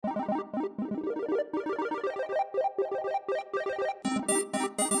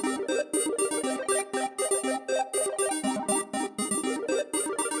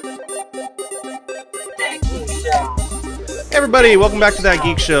everybody, welcome back to That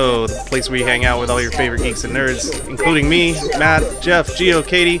Geek Show, the place where you hang out with all your favorite geeks and nerds, including me, Matt, Jeff, Gio,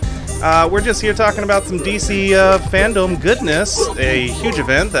 Katie. We're just here talking about some DC fandom goodness. A huge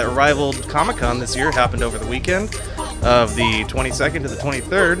event that rivaled Comic-Con this year happened over the weekend of the 22nd to the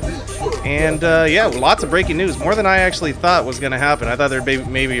 23rd. And yeah, lots of breaking news, more than I actually thought was going to happen. I thought there'd be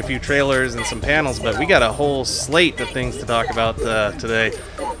maybe a few trailers and some panels, but we got a whole slate of things to talk about today.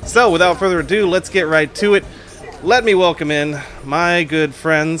 So without further ado, let's get right to it. Let me welcome in my good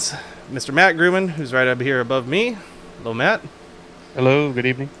friends, Mr. Matt Grumman, who's right up here above me. Hello, Matt. Hello, good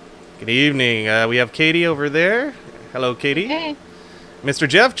evening. Good evening. We have Katie over there. Hello, Katie. Hey. Mr.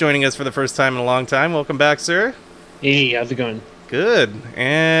 Jeff joining us for the first time in a long time. Welcome back, sir. Hey, how's it going? Good.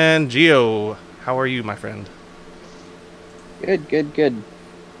 And Gio, how are you, my friend? Good.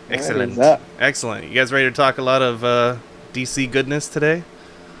 Excellent. What is up? Excellent. You guys ready to talk a lot of DC goodness today?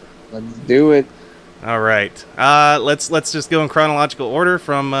 Let's do it. All right. Let's just go in chronological order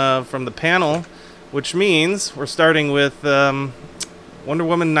from the panel, which means we're starting with Wonder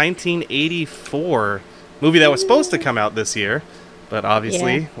Woman 1984, movie that was supposed to come out this year, but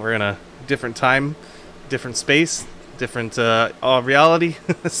obviously we're in a different time, different space, different reality,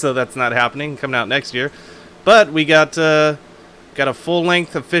 so that's not happening. Coming out next year, but we got a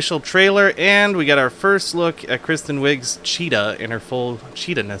full-length official trailer, and we got our first look at Kristen Wiig's Cheetah in her full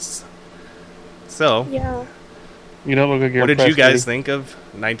cheetah-ness. So, Yeah. You don't look like you're what did you guys impressed, think of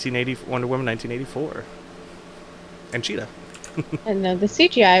Wonder Woman 1984 and Cheetah? And the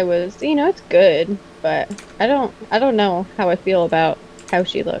CGI was, it's good, but I don't know how I feel about how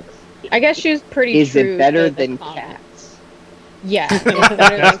she looks. I guess she's pretty Is true it better to the than comics. Cats? Yeah, it's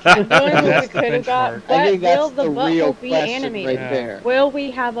better than Cats. The only movie we That's the could have got, benchmark. I but think that's will the the real butthole be question animated? right there. Will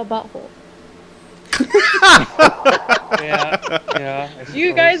we have a butthole? Yeah.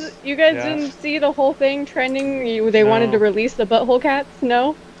 You guys Yeah. didn't see the whole thing trending? They wanted No. to release the butthole cats?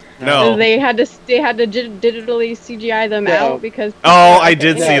 No? No. They had to digitally CGI them No. out because... Oh, I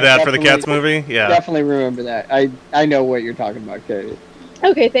did Yeah, see that for the Cats definitely. movie. Yeah. Definitely remember that. I know what you're talking about, Katie.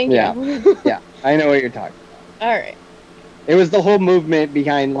 Okay, thank Yeah. you. Yeah, I know what you're talking about. Alright. It was the whole movement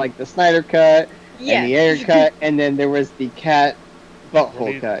behind like the Snyder cut and the Ayer cut, and then there was the cat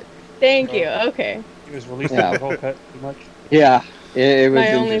butthole cut. Thank you. Okay. It was released Yeah. with the whole cut, pretty much. Yeah, it was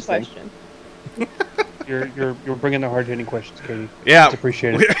My only interesting. question. You're bringing the hard-hitting questions, Katie. Yeah. It's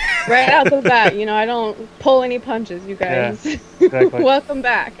appreciated. Right out the bat, I don't pull any punches, you guys. Exactly. Welcome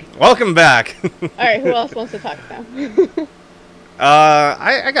back. Welcome back. Alright, who else wants to talk now?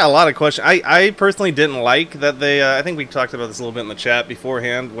 I got a lot of questions. I personally didn't like that they. I think we talked about this a little bit in the chat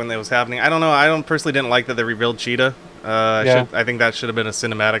beforehand when that was happening. I don't know. I personally didn't like that they revealed Cheetah. Yeah. I think that should have been a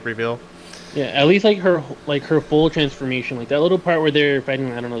cinematic reveal. Yeah, at least her full transformation, like that little part where they're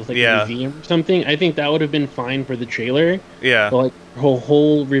fighting, I don't know, it's like Yeah. a museum or something. I think that would have been fine for the trailer. Yeah. But like her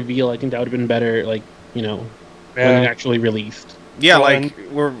whole reveal, I think that would have been better, like, when it actually released. Yeah, Well, like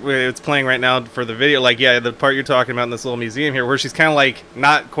it's playing right now for the video. Like, yeah, the part you're talking about in this little museum here, where she's kind of like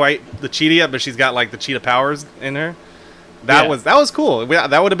not quite the cheetah yet, but she's got like the cheetah powers in her. That was cool.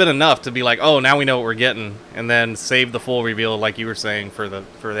 That would have been enough to be like, oh, now we know what we're getting, and then save the full reveal, like you were saying, for the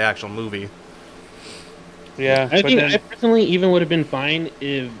actual movie. Yeah, I but think then, I personally even would have been fine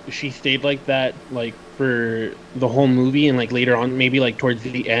if she stayed like that, like for the whole movie, and like later on, maybe like towards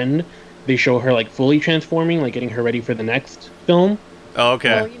the end, they show her like fully transforming, like getting her ready for the next film. Oh,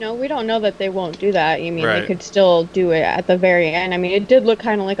 okay. Well, we don't know that they won't do that. I mean, Right. they could still do it at the very end. I mean, it did look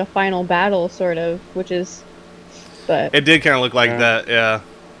kind of like a final battle, sort of, which is... But... It did kind of look like Yeah. that, yeah.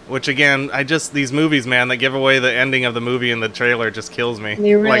 Which again, these movies, man, that give away the ending of the movie in the trailer just kills me.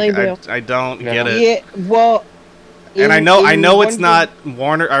 They really like, do. I don't Yeah. get it. Yeah, well, And I in know it's Wonder- not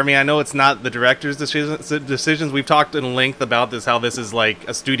Warner. I mean, I know it's not the director's decisions. We've talked in length about this, how this is like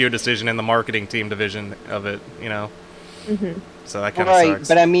a studio decision and the marketing team division of it. Mhm. So that kind of Right, sucks.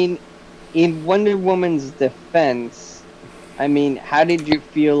 but I mean, in Wonder Woman's defense, I mean, how did you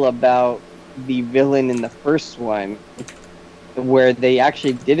feel about the villain in the first one, where they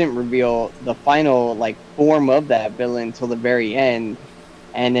actually didn't reveal the final like form of that villain until the very end?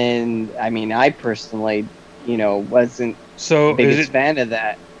 And then, I mean, I personally, wasn't so the is biggest it? fan of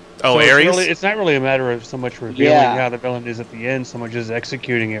that. Oh, so Ares? it's not really a matter of so much revealing Yeah. how the villain is at the end, so much as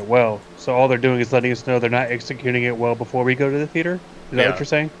executing it well. So all they're doing is letting us know they're not executing it well before we go to the theater. Is that Yeah. what you're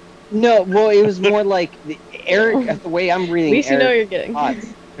saying? No, well, it was more like Eric. The way I'm At reading least you know Eric's you're getting. thoughts,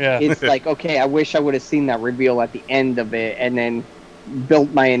 Yeah. it's like, okay, I wish I would have seen that reveal at the end of it, and then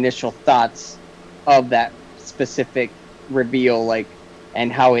built my initial thoughts of that specific reveal, like,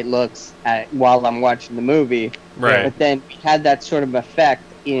 and how it looks while I'm watching the movie. Right. But then we had that sort of effect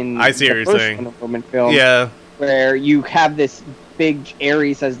in I see the what you're first saying. Wonder Woman film, Yeah. where you have this big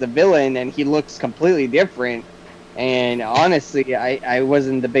Ares as the villain, and he looks completely different. And honestly, I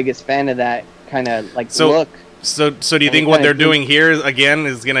wasn't the biggest fan of that kind of like look. So do you think what they're doing here again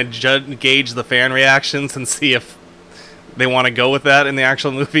is going to gauge the fan reactions and see if they want to go with that in the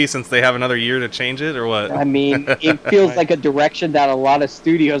actual movie, since they have another year to change it, or what? I mean, it feels like a direction that a lot of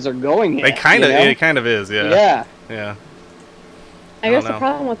studios are going in. It kind of is, yeah. Yeah. I guess the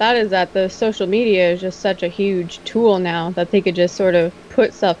problem with that is that the social media is just such a huge tool now that they could just sort of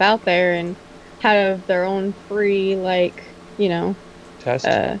put stuff out there and have their own free, like, Test.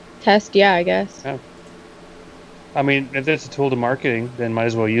 Yeah, I guess. Yeah. I mean, if it's a tool to marketing, then might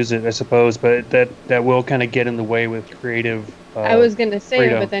as well use it, I suppose. But that will kind of get in the way with creative. I was gonna say,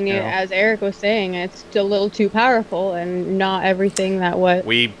 freedom, but then as Eric was saying, it's a little too powerful, and not everything that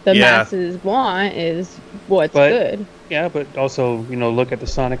the masses want is what's good. Yeah, but also, look at the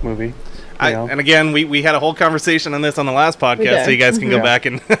Sonic movie. And again, we had a whole conversation on this on the last podcast, so you guys can go back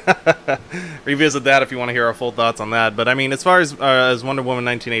and revisit that if you want to hear our full thoughts on that. But I mean, as far as Wonder Woman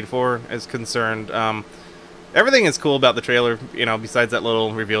 1984 is concerned, everything is cool about the trailer, besides that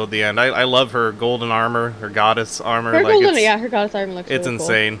little reveal at the end. I love her golden armor, her goddess armor. Her goddess armor looks it's really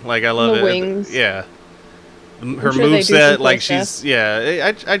insane. Cool. Like, I love the it. Wings. Yeah. Her moveset, like, she's,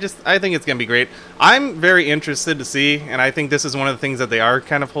 I think it's going to be great. I'm very interested to see, and I think this is one of the things that they are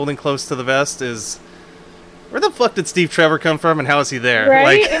kind of holding close to the vest, is where the fuck did Steve Trevor come from, and how is he there?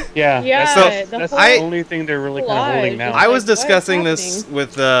 Right? Like, that's the only thing they're really kind of holding now. I was discussing this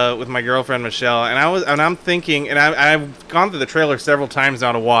with my girlfriend Michelle, and I'm thinking, and I've gone through the trailer several times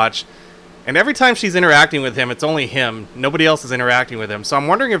now to watch, and every time she's interacting with him, it's only him. Nobody else is interacting with him. So I'm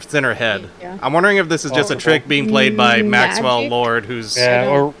wondering if it's in her head. Yeah. I'm wondering if this is just a trick being played by Maxwell Lord, who's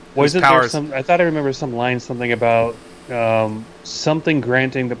or wasn't there some? I thought I remember some line, something about something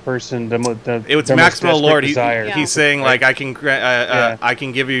granting the person it was Maxwell Lord. He's saying like, I can I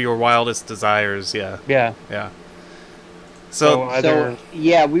can give you your wildest desires. Yeah. So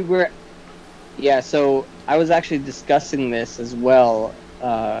I was actually discussing this as well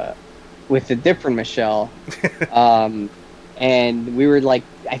with a different Michelle, and we were like,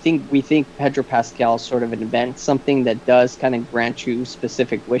 we think Pedro Pascal sort of invents something that does kind of grant you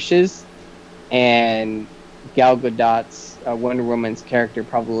specific wishes, and Gal Gadot's Wonder Woman's character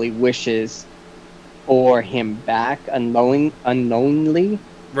probably wishes for him back unknowingly,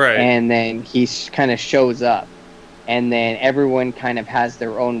 right? And then he kind of shows up, and then everyone kind of has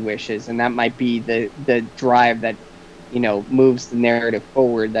their own wishes, and that might be the drive that moves the narrative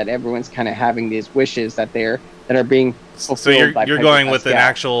forward. That everyone's kind of having these wishes that are being fulfilled. So you're going Pascal. with an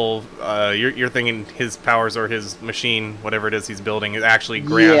actual. You're thinking his powers or his machine, whatever it is he's building, it actually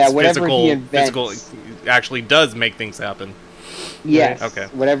grants physical. Actually, does make things happen. Yes. Okay.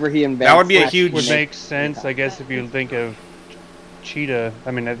 Whatever he invents. That would be a huge. Would make sense, I guess, if you think of Cheetah.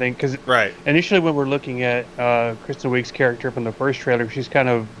 I mean, I think because right. Initially, when we're looking at Kristen Wiig's character from the first trailer, she's kind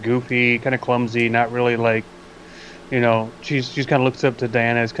of goofy, kind of clumsy, not really like. She's kind of looks up to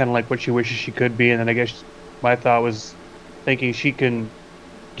Diana as kind of like what she wishes she could be, and then I guess my thought was thinking she can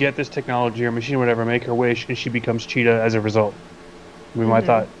get this technology or machine or whatever, make her wish, and she becomes Cheetah as a result. I mean, my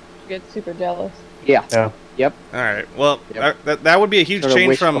thought. She gets super jealous. Yeah. Yep. All right. Well, that would be a huge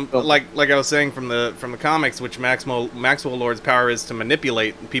change from like I was saying from the comics, which Maxwell Lord's power is to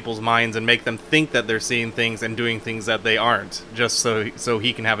manipulate people's minds and make them think that they're seeing things and doing things that they aren't, just so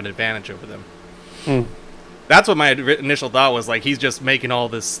he can have an advantage over them. That's what my initial thought was. Like, he's just making all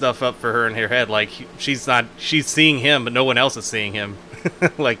this stuff up for her in her head. Like, she's seeing him, but no one else is seeing him.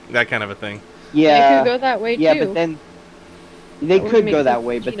 Like, that kind of a thing. Yeah. They could go that way, too. Yeah, but then... They could go that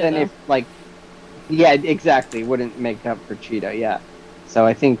way, but then if, like... Yeah, exactly. Wouldn't make up for Cheetah, yeah. So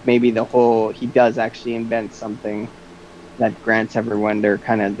I think maybe he does actually invent something that grants everyone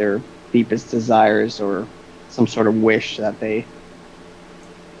their deepest desires or some sort of wish that they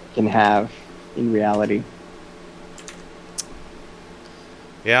can have in reality.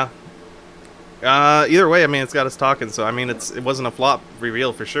 Yeah. Either way, I mean, it's got us talking. So I mean, it wasn't a flop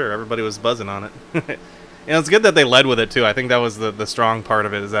reveal for sure. Everybody was buzzing on it. And it's good that they led with it too. I think that was the strong part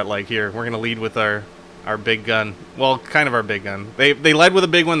of it. Is that like, here we're gonna lead with our big gun. Well, kind of our big gun. They led with a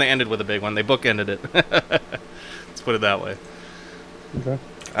big one. They ended with a big one. They bookended it. Let's put it that way. Okay.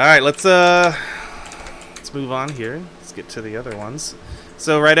 All right. Let's move on here. Let's get to the other ones.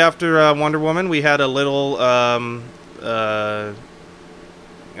 So right after Wonder Woman, we had a little.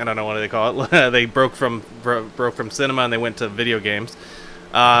 I don't know what they call it. They broke from cinema and they went to video games.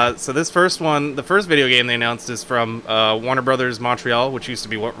 So this first one, the first video game they announced is from Warner Brothers Montreal, which used to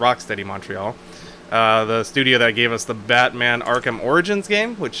be Rocksteady Montreal. The studio that gave us the Batman Arkham Origins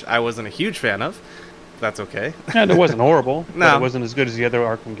game, which I wasn't a huge fan of. that's okay. Yeah, it wasn't horrible. No. But it wasn't as good as the other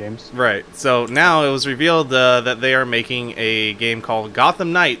Arkham games. Right. So now it was revealed that they are making a game called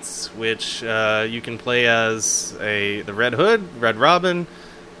Gotham Knights, which you can play as the Red Hood, Red Robin,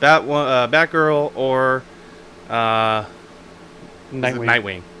 Batgirl, or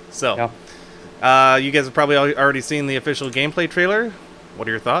Nightwing. So, you guys have probably already seen the official gameplay trailer. What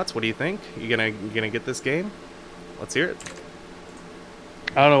are your thoughts? What do you think? You gonna get this game? Let's hear it.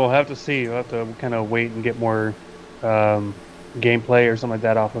 I don't know. We'll have to see. We'll have to kind of wait and get more gameplay or something like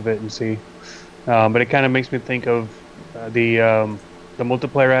that off of it and see. But it kind of makes me think of the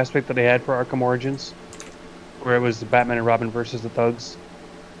multiplayer aspect that they had for Arkham Origins, where it was the Batman and Robin versus the Thugs.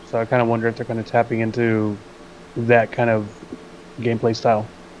 So I kind of wonder if they're kind of tapping into that kind of gameplay style.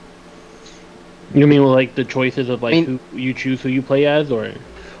 You mean like the choices of like who you choose who you play as, or?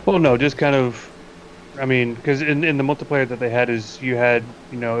 Well, no, just kind of. I mean, because in the multiplayer that they had is you had,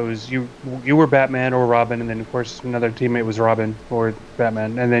 it was you were Batman or Robin, and then of course another teammate was Robin or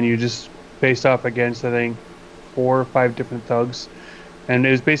Batman, and then you just faced off against, I think, 4 or 5 different thugs, and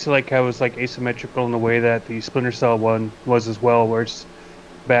it was basically like how it was like asymmetrical in the way that the Splinter Cell one was as well, where it's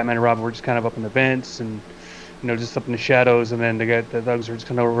Batman and Robin were just kind of up in the vents and just up in the shadows, and then the thugs are just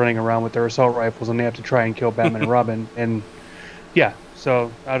kind of running around with their assault rifles, and they have to try and kill Batman and Robin, and yeah.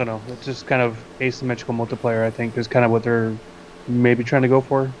 So, I don't know. It's just kind of asymmetrical multiplayer, I think, is kind of what they're maybe trying to go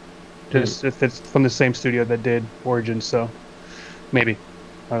for. Just if it's from the same studio that did Origins, so maybe.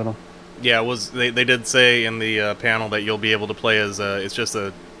 I don't know. Yeah, they did say in the panel that you'll be able to play as it's just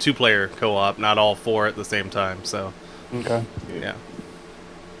a 2-player co-op, not all 4 at the same time. So, okay. Yeah.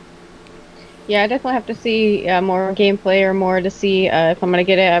 Yeah, I definitely have to see more gameplay or more to see if I'm going to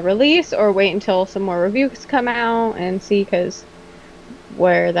get it at release or wait until some more reviews come out and see, because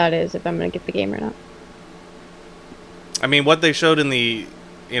where that is, if I'm going to get the game or not. I mean, what they showed in the,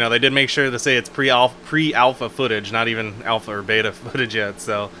 they did make sure to say it's pre-alpha footage, not even alpha or beta footage yet.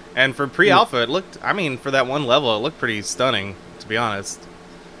 So, and for pre-alpha, it looked, for that one level, it looked pretty stunning, to be honest.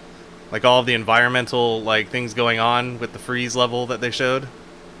 Like all of the environmental things going on with the freeze level that they showed.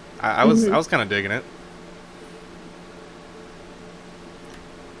 I was kind of digging it.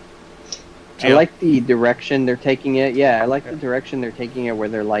 I like the direction they're taking it. Yeah, I like the direction they're taking it, where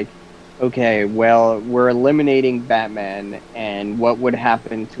they're like, okay, well, we're eliminating Batman, and what would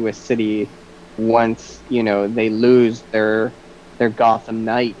happen to a city once, they lose their Gotham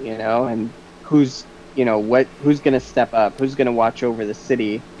Knight, and who's gonna step up? Who's gonna watch over the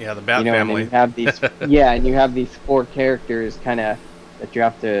city? Yeah, the Bat family. And you have these, and you have these 4 characters kind of that you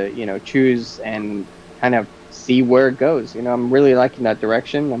have to, choose and kind of see where it goes. I'm really liking that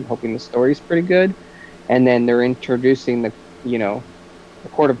direction. I'm hoping the story's pretty good, and then they're introducing the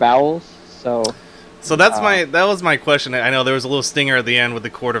Court of Owls. So that was my question. I know there was a little stinger at the end with the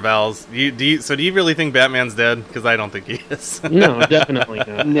Court of Owls. Do you really think Batman's dead? Because I don't think he is. No, definitely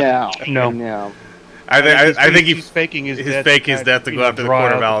not. No. I think he's faking his death. Faking his death to go after the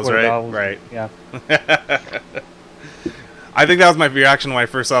Court of Owls, right? Right. Yeah. I think that was my reaction when I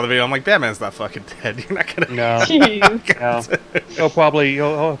first saw the video. I'm like, Batman's not fucking dead. You're not gonna. No. He'll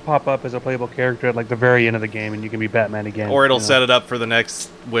pop up as a playable character at the very end of the game, and you can be Batman again. Or it'll set it up for the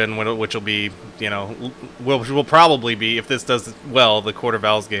next win, which will be, will probably be, if this does well, the Court of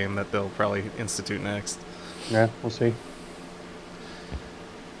Owls game that they'll probably institute next. Yeah, we'll see.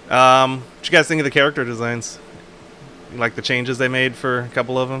 What you guys think of the character designs? You like the changes they made for a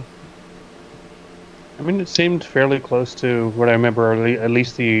couple of them? I mean, it seemed fairly close to what I remember, or at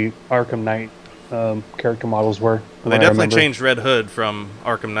least the Arkham Knight character models were. Well, they definitely changed Red Hood from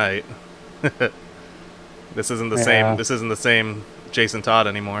Arkham Knight. This isn't the same. This isn't the same Jason Todd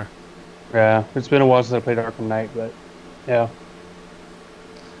anymore. Yeah, it's been a while since I played Arkham Knight, but yeah.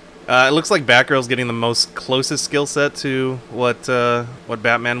 It looks like Batgirl's getting the most closest skill set to what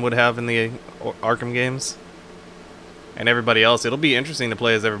Batman would have in the Arkham games. And everybody else, it'll be interesting to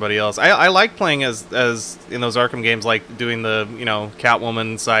play as everybody else. I like playing as in those Arkham games, like doing the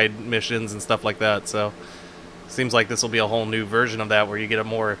Catwoman side missions and stuff like that. So seems like this will be a whole new version of that, where you get a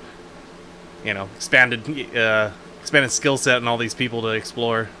more expanded skill set and all these people to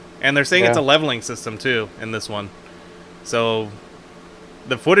explore. And they're saying it's a leveling system too in this one. So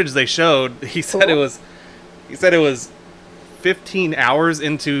the footage they showed, he said it was 15 hours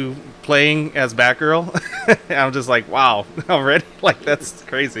into playing as Batgirl. I'm just like, wow, already? That's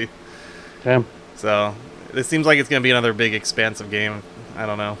crazy. Damn. So this seems like it's going to be another big, expansive game. I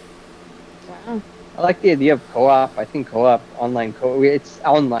don't know. Wow. I like the idea of co-op. I think it's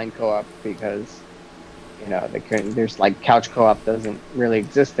online co-op because, there's couch co-op doesn't really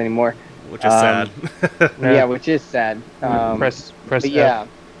exist anymore. Which is sad. Yeah, which is sad. Press but yeah.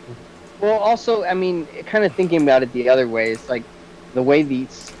 Well, also, I mean, kind of thinking about it the other way, it's like the way the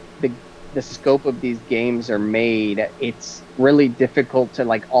scope of these games are made. It's really difficult to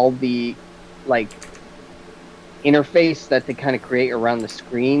like all the like interface that they kind of create around the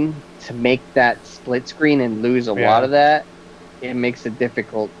screen to make that split screen and lose a lot of that. It makes it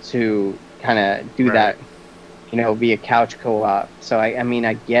difficult to kind of do that, you know, via couch co-op. So I mean,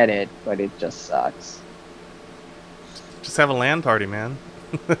 I get it, but it just sucks. Just have a LAN party, man.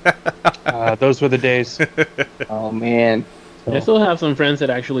 Those were the days. Oh man, I still have some friends that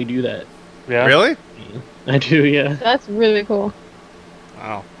actually do that. Yeah. Really? I do, yeah. That's really cool.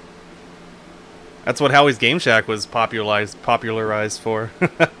 Wow. That's what Howie's Game Shack was popularized for.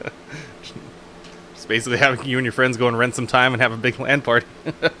 Just basically having you and your friends go and rent some time and have a big LAN party.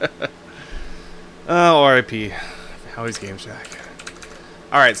 Oh, R.I.P. Howie's Game Shack.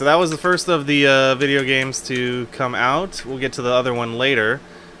 Alright, so that was the first of the video games to come out. We'll get to the other one later.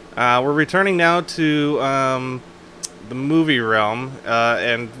 We're returning now to the movie realm,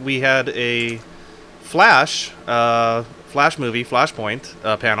 and we had a Flash movie,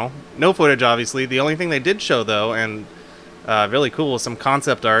 Flashpoint panel. No footage, obviously. The only thing they did show, though, and really cool, was some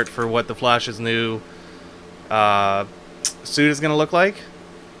concept art for what the Flash's new suit is going to look like,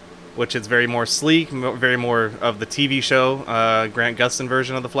 which is very more sleek, very more of the TV show, Grant Gustin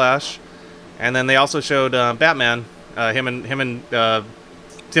version of the Flash. And then they also showed Batman, him and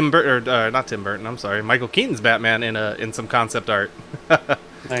Tim Burton, or not Tim Burton, I'm sorry, Michael Keaton's Batman in some concept art.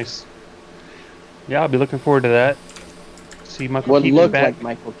 Nice. Yeah, I'll be looking forward to that. See Michael what Keaton looked back. like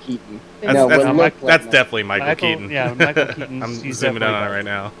Michael Keaton. That's definitely Michael Keaton. Yeah, Michael Keaton. I'm zooming in on it right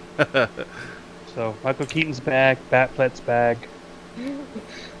now. So Michael Keaton's back, Batfleck's back.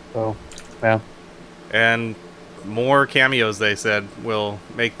 So, yeah. And more cameos, they said, will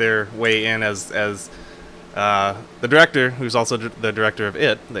make their way in as the director, who's also the director of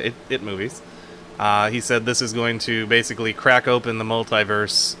the It movies. He said this is going to basically crack open the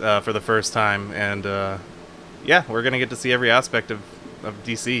multiverse for the first time, and yeah, we're going to get to see every aspect of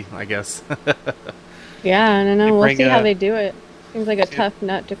DC, I guess. Yeah, I don't know. We'll see how they do it. Seems like a tough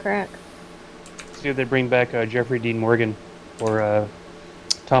nut to crack. See if they bring back Jeffrey Dean Morgan or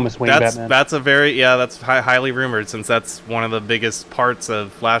Thomas Wayne Batman. That's a very that's highly rumored, since that's one of the biggest parts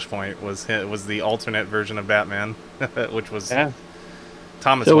of Flashpoint was the alternate version of Batman, which was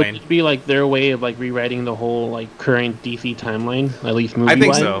Thomas so Wayne. Would it be like their way of like rewriting the whole like current DC timeline, at least movie-wise? I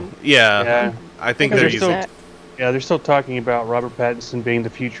think so. Yeah. I think they're using. They're still talking about Robert Pattinson being the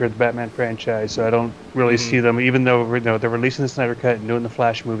future of the Batman franchise, so I don't really see them, even though they're releasing the Snyder Cut and doing the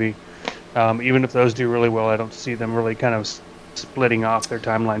Flash movie. Even if those do really well, I don't see them really kind of splitting off their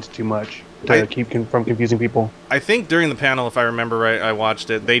timelines too much to keep from confusing people. I think during the panel, if I remember right, I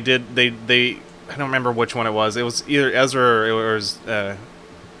watched it. They I don't remember which one it was. It was either Ezra or it was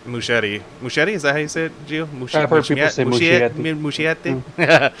Muschietti. Muschietti, is that how you say it, Gio? I've heard people say Muschietti.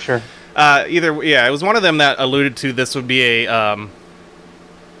 Muschietti. Sure. It was one of them that alluded to this would be a.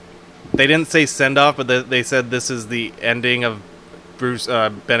 They didn't say send off, but they said this is the ending of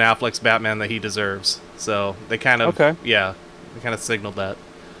Ben Affleck's Batman that he deserves. So they kind of they kind of signaled that.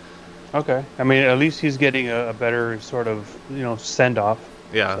 Okay, I mean, at least he's getting a better sort of send off.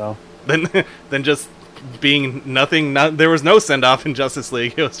 Yeah. So. Then just being nothing. There was no send off in Justice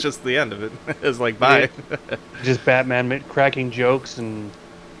League. It was just the end of it. It was like bye. Yeah. Just Batman cracking jokes and.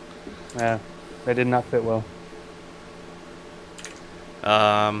 Yeah, that did not fit well.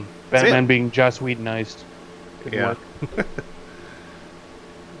 Batman being Joss Whedonized. Couldn't work.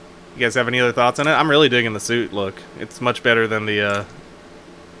 You guys have any other thoughts on it? I'm really digging the suit look. It's much better than the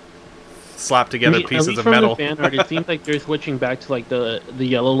slapped together pieces of metal. At least from the fan art, it seems like they're switching back to like the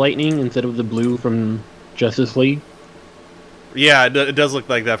yellow lightning instead of the blue from Justice League. Yeah, it does look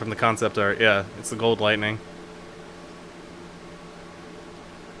like that from the concept art. Yeah, it's the gold lightning.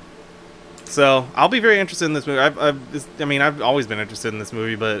 So I'll be very interested in this movie. I've always been interested in this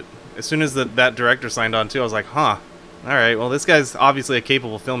movie, but as soon as that director signed on too, I was like, huh. All right. Well, this guy's obviously a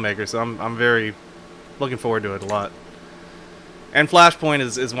capable filmmaker, so I'm very looking forward to it a lot. And Flashpoint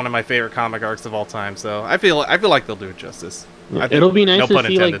is one of my favorite comic arcs of all time, so I feel like they'll do it justice. It'll be nice to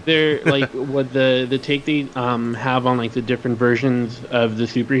see like their like what the take they have on like the different versions of the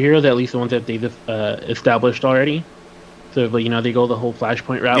superheroes, at least the ones that they've established already. So like, they go the whole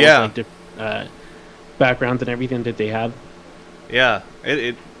Flashpoint route with like different backgrounds and everything that they have. Yeah,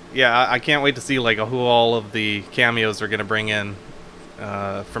 I can't wait to see like who all of the cameos are going to bring in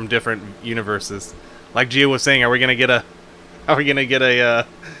from different universes. Like Gio was saying, are we going to get a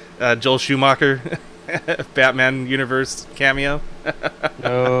Joel Schumacher Batman universe cameo?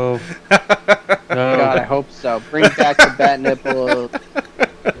 No. God, I hope so. Bring back the bat nipple.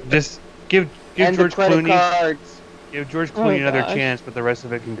 Just Give and George the credit Clooney. Cards. Give George Clooney another gosh. chance, but the rest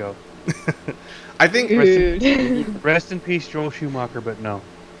of it can go. I think Dude. Rest in peace, Joel Schumacher. But no.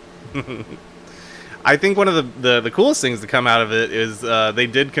 I think one of the coolest things to come out of it is they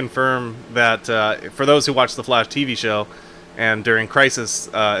did confirm that for those who watched the Flash TV show and during Crisis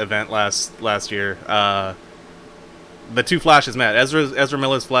event last year, the two Flashes met. Ezra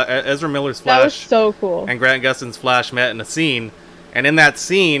Miller's Flash That was so cool. and Grant Gustin's Flash met in a scene, and in that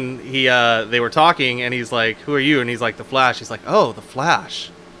scene they were talking, and he's like, "Who are you?" And he's like, "The Flash." He's like, "Oh, the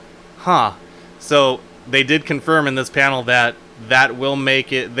Flash, huh?" So they did confirm in this panel that will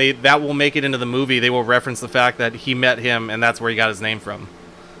make it into the movie. They will reference the fact that he met him, and that's where he got his name from.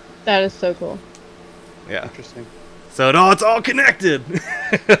 That is so cool. Yeah. Interesting. So it's all connected.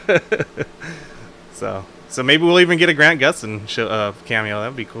 So maybe we'll even get a Grant Gustin cameo. That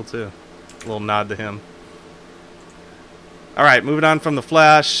would be cool too. A little nod to him. All right, moving on from the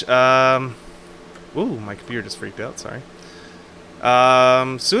Flash. Ooh, my computer just freaked out. Sorry.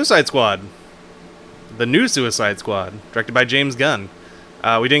 Suicide Squad. The new Suicide Squad, directed by James Gunn.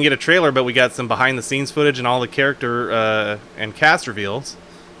 We didn't get a trailer, but we got some behind-the-scenes footage and all the character and cast reveals.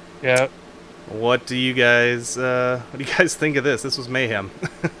 Yeah. What do you guys think of this? This was mayhem.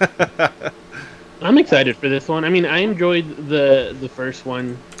 I'm excited for this one. I mean, I enjoyed the first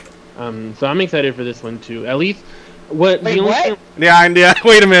one, so I'm excited for this one too. At least, what? Wait, what? Yeah.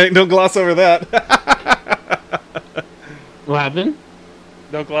 Wait a minute. Don't gloss over that. What happened?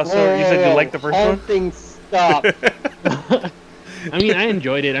 No gloss over. You said you liked the first Whole one. thing stopped. I mean, I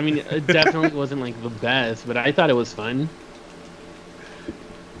enjoyed it. I mean, it definitely wasn't like the best, but I thought it was fun.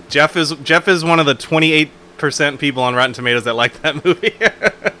 Jeff is one of the 28% people on Rotten Tomatoes that like that movie.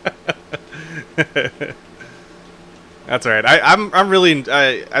 That's all right.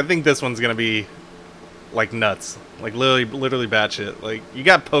 I think this one's gonna be like nuts, like literally batshit. Like you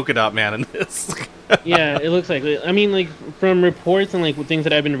got Polka Dot Man in this. Yeah, it looks like. I mean, like from reports and like things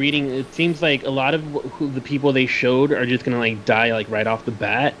that I've been reading, it seems like a lot of the people they showed are just gonna like die like right off the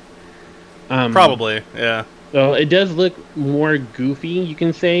bat. Probably, yeah. So it does look more goofy, you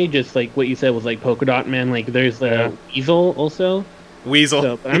can say, just like what you said was like Polka Dot Man. Like there's Weasel also. Weasel.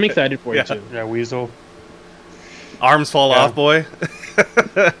 So, but I'm excited for Yeah. it too. Yeah, Weasel. Arms fall off, boy.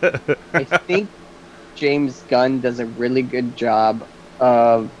 I think James Gunn does a really good job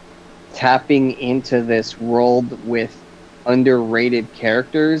of tapping into this world with underrated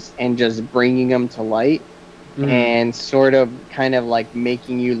characters and just bringing them to light and sort of kind of like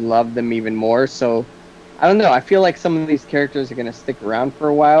making you love them even more. So I don't know, I feel like some of these characters are going to stick around for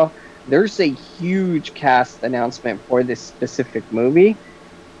a while. There's a huge cast announcement for this specific movie.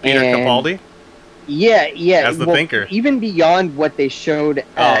 Peter Capaldi? Yeah. As the Thinker. Even beyond what they showed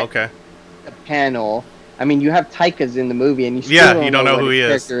at okay. the panel, I mean, you have Taika's in the movie, and you still don't know who he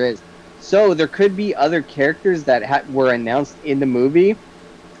his character is. So there could be other characters that were announced in the movie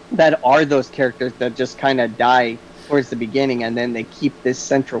that are those characters that just kind of die towards the beginning, and then they keep this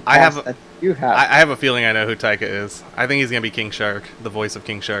central cast that you have. I have a feeling I know who Taika is. I think he's going to be King Shark, the voice of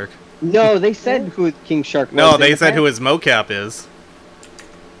King Shark. No, they said who King Shark was. No, they said who his mocap is.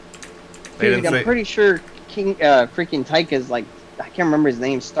 They Dude, didn't I'm say. pretty sure King freaking Taika's like, I can't remember his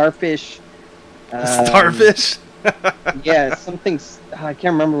name, Starfish. Starfish? Yeah, something. I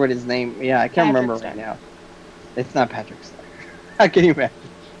can't remember what his name. Yeah, I can't Patrick remember Star. right now. It's not Patrick Star. How can you imagine?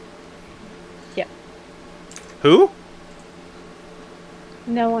 Who?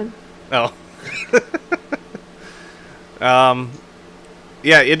 No one. Oh.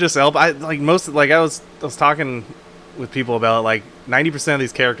 Yeah, Idris Elba. I was talking with people about like 90% of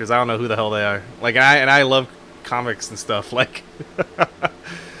these characters. I don't know who the hell they are. Like, I love comics and stuff. Like,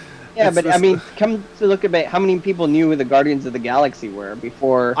 yeah, but I mean, come to look about how many people knew who the Guardians of the Galaxy were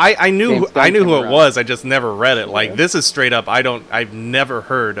before. I knew who it around. was. I just never read it. Like, this is straight up. I've never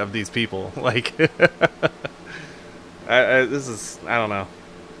heard of these people. Like, this is, I don't know.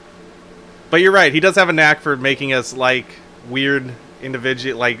 But you're right. He does have a knack for making us like weird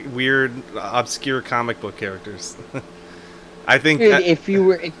individual, like weird, obscure comic book characters. I think. Dude, if you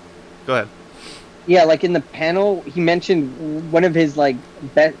were, go ahead. Yeah, like in the panel, he mentioned one of his like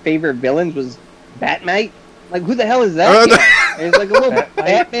favorite villains was Batmite. Like, who the hell is that? guy? It's like a little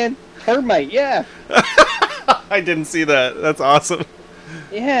Batman termite. Yeah. I didn't see that. That's awesome.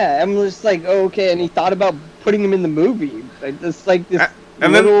 Yeah, I'm just like, oh, okay, and he thought about putting him in the movie. Like this,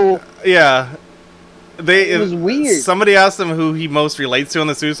 and little. Then, yeah, It was weird. Somebody asked him who he most relates to on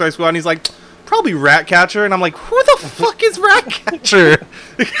the Suicide Squad, and he's like, probably Ratcatcher. And I'm like, who the fuck is Ratcatcher?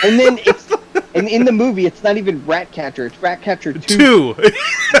 And then in the movie, it's not even Ratcatcher. It's Ratcatcher 2. 2.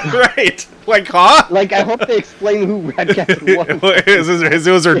 Right. Like, huh? Like, I hope they explain who Ratcatcher was.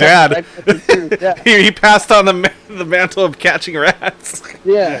 It was her dad. He passed on the mantle of catching rats.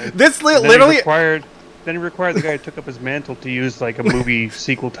 Yeah. This literally... Then he required the guy who took up his mantle to use like a movie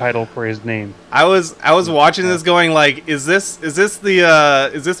sequel title for his name. I was watching this going like, is this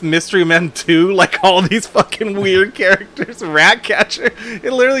Mystery Men 2? Like all these fucking weird characters, Ratcatcher.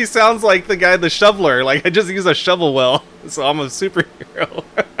 It literally sounds like the guy, the shoveler. Like I just use a shovel well, so I'm a superhero.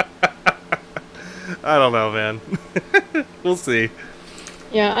 I don't know, man. We'll see.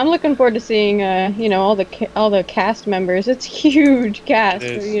 Yeah, I'm looking forward to seeing, all the cast members. It's huge cast.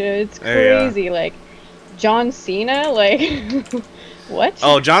 It's crazy. Yeah. Like. John Cena, like, what?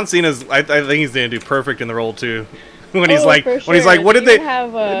 Oh, John Cena's. I think he's gonna do perfect in the role too. When he's like, what did they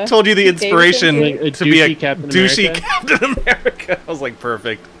have? Told you the inspiration to be a douchey Captain America. I was like,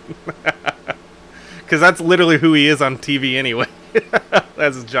 perfect, because that's literally who he is on TV anyway.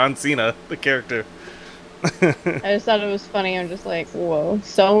 That's John Cena, the character. I just thought it was funny. I'm just like, whoa,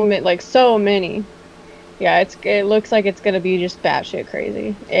 so many. Yeah, it looks like it's gonna be just batshit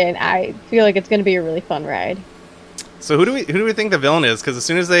crazy, and I feel like it's gonna be a really fun ride. So who do we think the villain is? Because as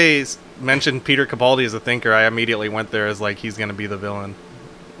soon as they mentioned Peter Capaldi as a thinker, I immediately went there as like he's gonna be the villain.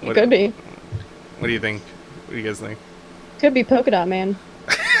 It could be. What do you think? What do you guys think? Could be Polka Dot Man.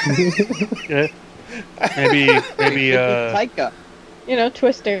 Yeah. Maybe Taika.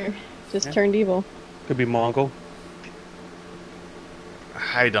 Twister just turned evil. Could be Mongol.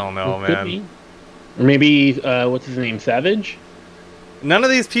 I don't know, man. Could be. Or maybe, what's his name, Savage? None of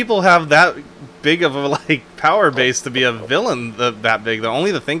these people have that big of a power base to be a villain that big.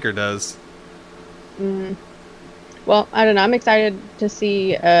 Only the Thinker does. Well, I don't know. I'm excited to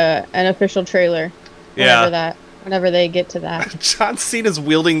see an official trailer. Whenever they get to that. John Cena's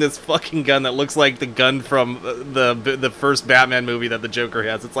wielding this fucking gun that looks like the gun from the first Batman movie that the Joker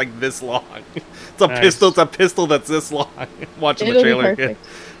has. It's like this long. It's a pistol. It's a pistol that's this long. Watching the trailer again.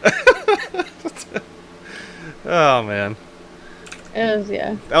 Oh man. It was,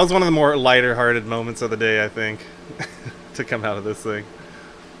 yeah. That was one of the more lighter-hearted moments of the day, I think, to come out of this thing.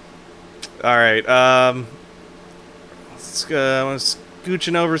 All right. I'm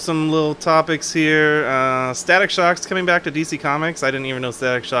scooching over some little topics here. Static Shock's coming back to DC Comics. I didn't even know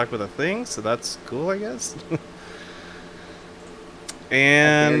Static Shock was a thing, so that's cool, I guess.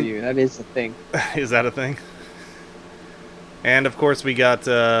 And I dare you. That is a thing. Is that a thing? And of course, we got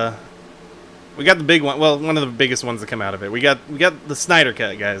the big one. Well, one of the biggest ones that come out of it. We got the Snyder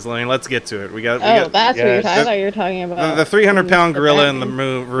Cut, guys. Let's get to it. That's what you're talking. I thought you were talking about the 300-pound gorilla in the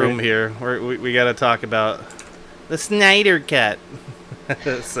room here. We got to talk about the Snyder Cut.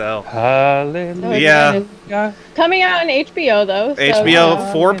 So, hallelujah. Coming out on HBO though.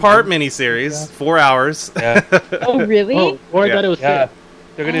 HBO 4-part miniseries, 4 hours. Yeah. Oh really? I thought it was 6.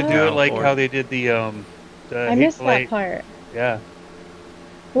 They're gonna do it like how they did the I missed that part. Yeah.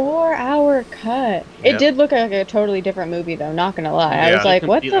 4-hour cut. It did look like a totally different movie though, not gonna lie. I was like,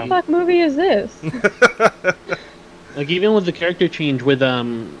 what the fuck movie is this? Like even with the character change with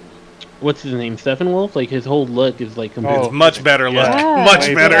what's his name? Steppenwolf? Like his whole look is like completely much better look. Yeah.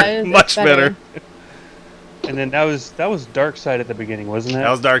 Much better. And then that was Darkseid at the beginning, wasn't it?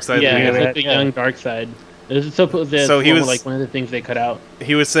 That was Darkseid. Yeah, it was like the young Darkseid. So he was like one of the things they cut out.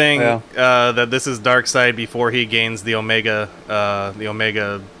 He was saying that this is Darkseid before he gains the Omega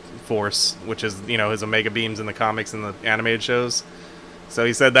Force, which is his Omega beams in the comics and the animated shows. So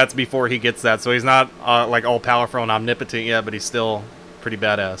he said that's before he gets that. So he's not like all powerful and omnipotent yet, but he's still pretty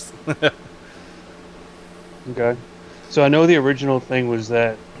badass. Okay. So I know the original thing was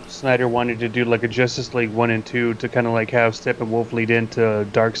that Snyder wanted to do like a Justice League 1 and 2 to kind of like have Steppenwolf lead into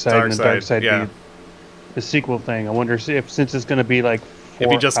Darkseid and then Darkseid be the sequel thing. I wonder if since it's going to be like 4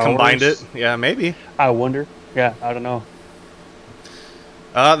 if he just hours, combined it. Yeah, maybe. I wonder. Yeah, I don't know.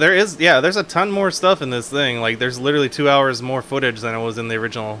 There's a ton more stuff in this thing. Like there's literally 2 hours more footage than it was in the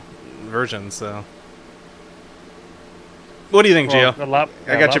original version, so. What do you think, Gio?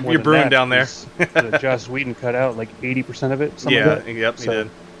 I got your broom down there. Joss Whedon cut out like 80% of it. Yep, he did.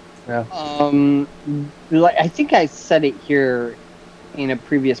 Yeah. I think I said it here in a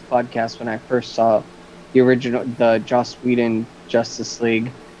previous podcast when I first saw the Joss Whedon Justice League,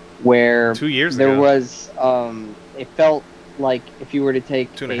 where 2 years there ago. was it felt like if you were to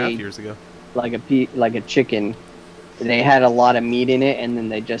take 2.5 years ago, like a chicken. They had a lot of meat in it, and then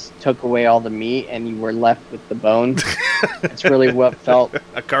they just took away all the meat, and you were left with the bone. That's really what felt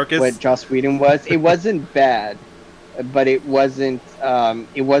a carcass. What Joss Whedon was. It wasn't bad, but it wasn't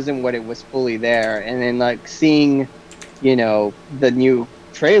what it was fully there. And then like seeing, the new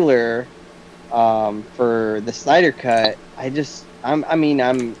trailer, for the Snyder Cut,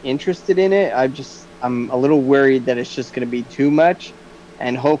 I'm interested in it. I'm a little worried that it's just going to be too much,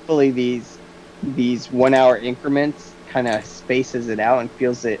 and hopefully these 1 hour increments kind of spaces it out and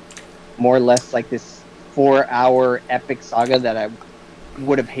feels it more or less like this 4 hour epic saga that I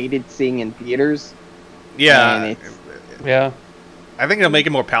would have hated seeing in theaters. Yeah. Yeah. I think it'll make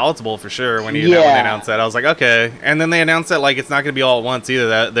it more palatable for sure when they announced that. I was like, okay. And then they announced that like it's not going to be all at once either.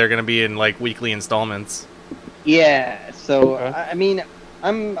 That they're going to be in like weekly installments. Yeah. So I mean,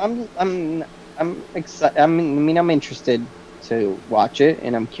 I'm excited. I'm interested to watch it,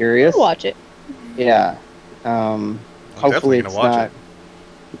 and I'm curious. I'll watch it. Yeah. Hopefully it's not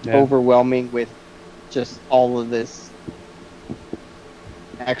overwhelming with just all of this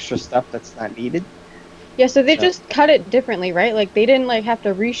extra stuff that's not needed. Yeah, so they just cut it differently, right? Like they didn't like have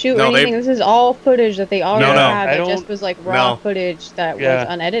to reshoot or anything. This is all footage that they already had. That just was like raw footage that was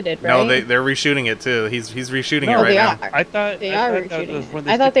unedited, right? No, they're reshooting it too. He's reshooting it right now. I thought they are reshooting it.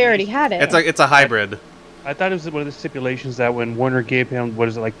 I thought they already had it. It's a hybrid. I thought it was one of the stipulations that when Warner gave him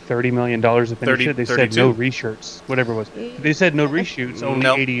like $30 million to finish it, they said no reshoots, whatever it was. They said no reshoots, only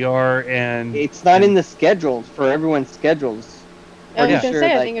ADR, and it's not in the schedule for everyone's schedules. I was gonna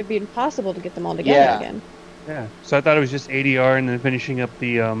say, I think it'd be impossible to get them all together again. Yeah, so I thought it was just ADR and then finishing up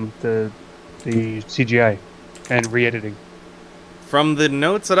the CGI and re-editing. From the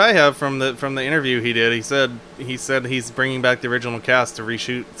notes that I have from the interview he did, he said he's bringing back the original cast to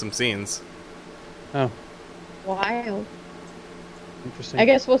reshoot some scenes. Oh, wild. Interesting. I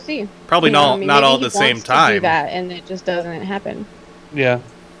guess we'll see. Probably not all at the same time. To do that, and it just doesn't happen. Yeah.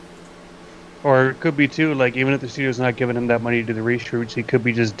 Or it could be too, like even if the studio's not giving him that money to do the reshoots, he could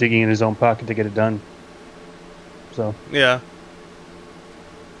be just digging in his own pocket to get it done. So yeah.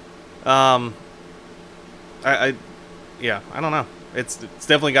 I don't know. It's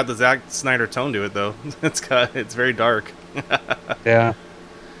definitely got the Zack Snyder tone to it though. It's very dark. Yeah.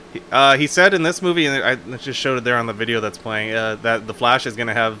 He said in this movie, and I just showed it there on the video that's playing, that the Flash is going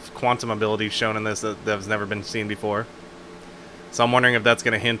to have quantum abilities shown in this that has never been seen before. So I'm wondering if that's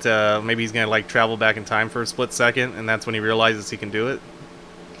going to hint, maybe he's going to like travel back in time for a split second, and that's when he realizes he can do it.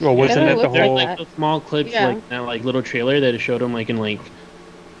 Well, wasn't it the whole like the small clips, like that, like little trailer that showed him like in like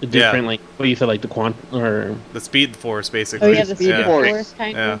the different like what you said, like the quantum or the Speed Force, basically. Oh yeah, the Speed Force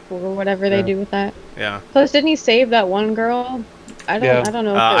kind of, or whatever they do with that. Yeah. Plus, didn't he save that one girl? I don't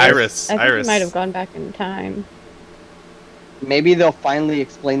know. If Iris. I think he might have gone back in time. Maybe they'll finally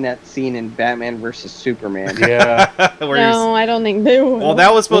explain that scene in Batman vs Superman. Yeah. No, I don't think they will. Well,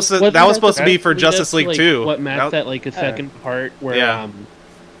 that was supposed to be for Justice League 2. What Matt said, like a second part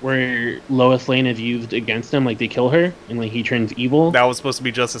where Lois Lane is used against him, like they kill her and like he turns evil. That was supposed to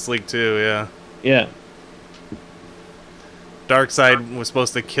be Justice League 2, yeah. Yeah. Darkseid was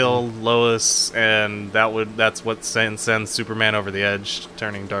supposed to kill Lois, and that's what sends Superman over the edge,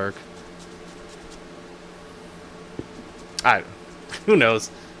 turning dark. Who knows?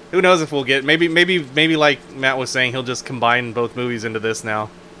 Who knows if we'll get maybe like Matt was saying, he'll just combine both movies into this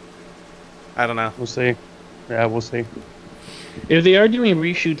now. I don't know. We'll see. Yeah, we'll see. If they are doing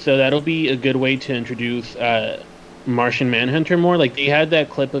reshoots, though, that'll be a good way to introduce Martian Manhunter more. Like they had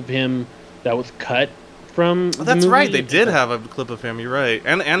that clip of him that was cut from. Oh, that's right. They did have a clip of him. You're right,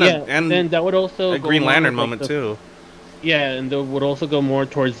 and then that would also a Green Lantern moment too. Yeah, and that would also go more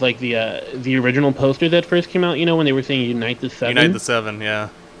towards like the original poster that first came out. You know, when they were saying "Unite the Seven." Unite the Seven, yeah.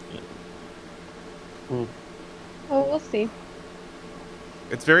 Oh, we'll see.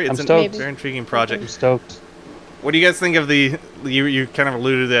 It's very intriguing project. I'm stoked. What do you guys think of the? You kind of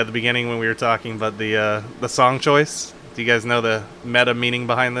alluded to it at the beginning when we were talking, but the song choice. Do you guys know the meta meaning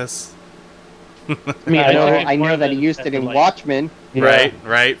behind this? I know that he used it in Watchmen. Yeah.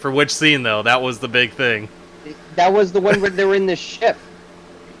 Right. For which scene though? That was the big thing. That was the one where they were in the ship.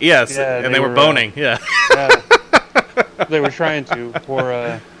 Yes, and they were boning. Yeah. They were trying to.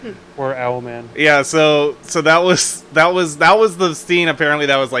 Poor Owlman. Yeah. So that was the scene apparently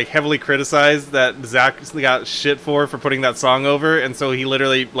that was like heavily criticized that Zack got shit for putting that song over, and so he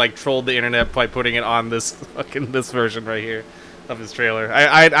literally like trolled the internet by putting it on this version right here of his trailer.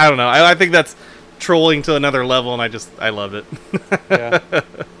 I don't know. I think that's trolling to another level, and I loved it. Yeah.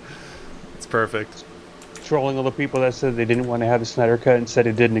 It's perfect. Trolling all the people that said they didn't want to have the Snyder Cut and said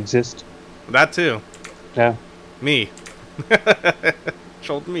it didn't exist. That too. Yeah. Me.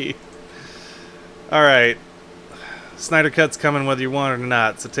 Trolled me. Alright. Snyder Cut's coming whether you want it or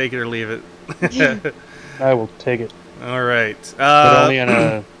not, so take it or leave it. I will take it. Alright. But only on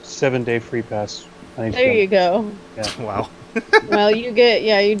a 7-day free pass. There you go. Yeah. Wow. Well, you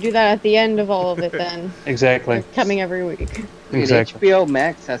do that at the end of all of it then. Exactly. They're coming every week. Exactly. HBO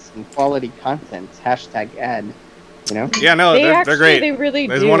Max has some quality content. # ad. You know? Yeah, no, they're great. They really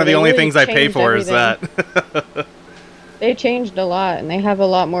It's do. one of the They only really things I pay changed for is everything. that. They changed a lot, and they have a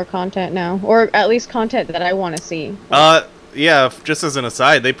lot more content now, or at least content that I want to see. Yeah. Just as an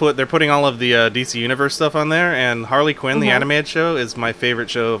aside, they're putting all of the DC Universe stuff on there, and Harley Quinn, the animated show, is my favorite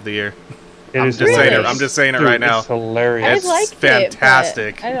show of the year. I'm just saying it right now. It's hilarious. It's I liked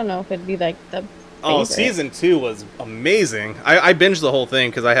fantastic. It, but I don't know if it'd be like the. Oh, favorite. season 2 was amazing. I binged the whole thing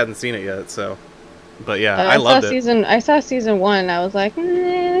because I hadn't seen it yet. So, but yeah, I loved it. I saw season 1. I was like,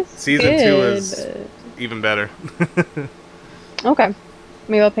 Season 2 is even better. Okay,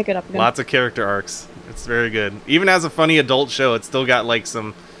 maybe I'll pick it up again. Lots of character arcs. It's very good. Even as a funny adult show, it's still got like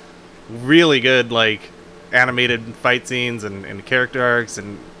some really good like animated fight scenes and character arcs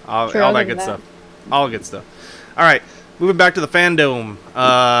and all that good stuff. All good stuff. All right, moving back to the fandom.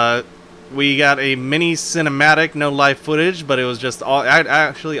 We got a mini cinematic, no live footage, but it was just all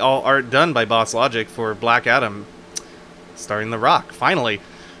art done by Boss Logic for Black Adam, starring The Rock. Finally,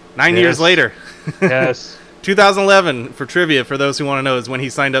 9 years later. Yes. 2011, for trivia, for those who want to know, is when he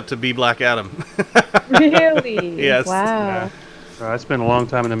signed up to be Black Adam. Really? Yes. Wow. It's been a long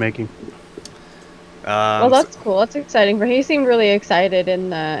time in the making. Well, that's cool. That's exciting. But he seemed really excited in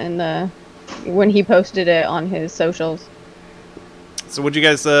the when he posted it on his socials. So what'd you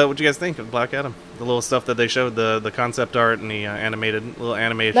guys think of Black Adam? The little stuff that they showed, the concept art and the animated little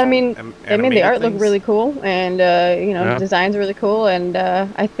animation. I mean, they made the art look really cool, and designs really cool, and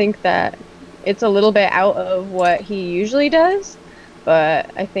I think that it's a little bit out of what he usually does, but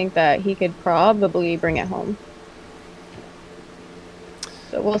I think that he could probably bring it home.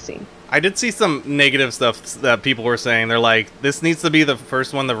 So we'll see. I did see some negative stuff that people were saying. They're like, this needs to be the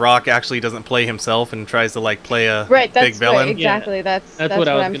first one The Rock actually doesn't play himself and tries to like play a big villain. Exactly. Yeah, That's what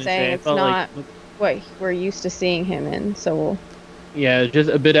I'm saying. It's not what we're used to seeing him in. So yeah, just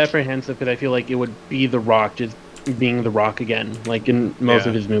a bit apprehensive because I feel like it would be The Rock just being The Rock again, like in most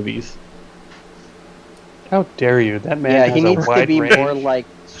of his movies. How dare you? That man has he needs a wide to be range. more like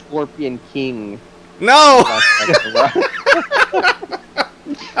Scorpion King. No!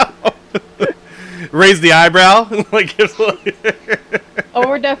 Raise the eyebrow? Oh,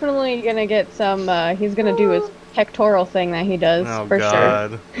 we're definitely gonna get some. He's gonna do his pectoral thing that he does for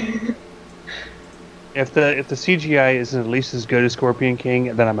sure. If the CGI isn't at least as good as Scorpion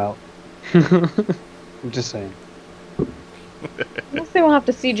King, then I'm out. I'm just saying. Unless they won't have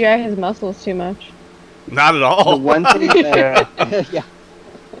to CGI his muscles too much. Not at all. The one thing that,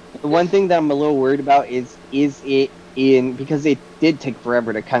 the one thing that I'm a little worried about is it in, because it did take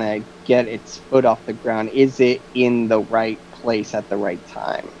forever to kind of get its foot off the ground, is it in the right place at the right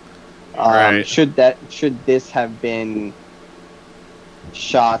time? Right. Should this have been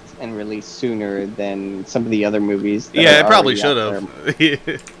shot and released sooner than some of the other movies? Yeah, it probably should have.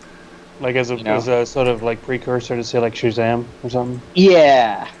 Like as a sort of like precursor to say like Shazam or something.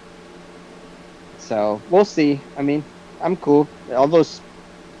 Yeah. So we'll see. I mean, I'm cool. All those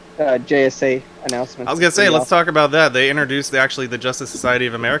JSA announcements. I was gonna say, let's talk about that. They introduced the Justice Society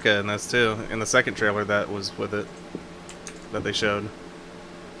of America in this too, in the second trailer that was with it, that they showed.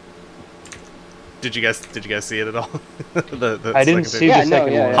 Did you guys see it at all? I didn't see the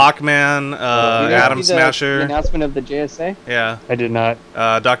second one. Hawkman, Atom Smasher. The announcement of the JSA. Yeah, I did not.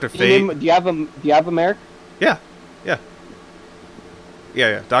 Dr. Fate. Do you have America? Yeah.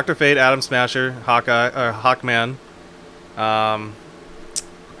 Dr. Fate, Atom Smasher, Hawkman. I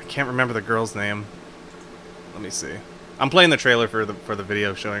can't remember the girl's name. Let me see. I'm playing the trailer for the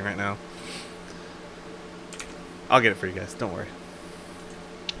video showing right now. I'll get it for you guys. Don't worry.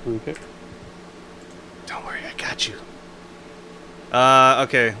 Okay. Don't worry, I got you.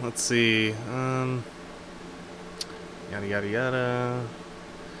 Okay, let's see. Yada yada yada.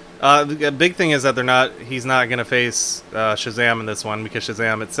 The big thing is that he's not gonna face Shazam in this one, because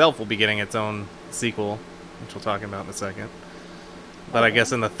Shazam itself will be getting its own sequel, which we'll talk about in a second. But I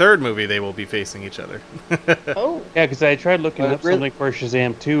guess in the third movie they will be facing each other. Oh. Yeah, because I tried looking up something for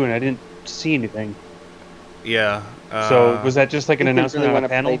Shazam 2 and I didn't see anything. Yeah. So was that just like an announcement on a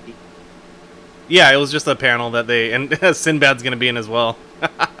panel? Yeah, it was just a panel that and Sinbad's gonna be in as well.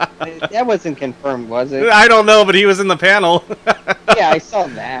 That wasn't confirmed, was it? I don't know, but he was in the panel. Yeah, I saw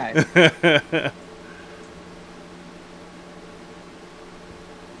that.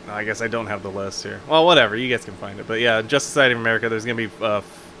 I guess I don't have the list here. Well, whatever, you guys can find it. But yeah, Justice Society of America, there's gonna be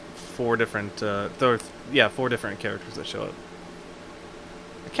four different characters that show up.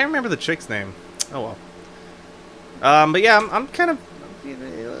 I can't remember the chick's name. Oh well. But yeah, I'm kind of.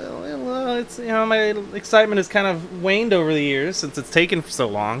 it's my excitement has kind of waned over the years since it's taken so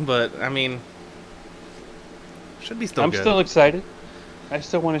long. But I mean, should be still. I'm still excited. I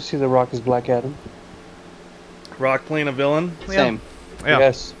still want to see The Rock as Black Adam. Rock playing a villain. Same. Yeah.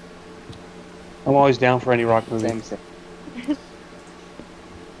 Yes. I'm always down for any Rock movie. Same.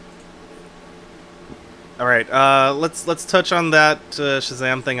 All right, let's touch on that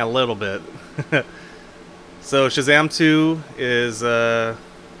Shazam thing a little bit. So Shazam 2 is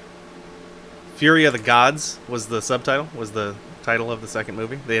Fury of the Gods was the subtitle, was the title of the second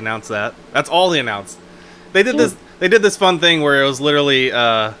movie. They announced that. That's all they announced. They did this. They did this fun thing where it was literally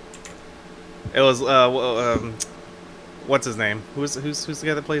what's his name? Who's the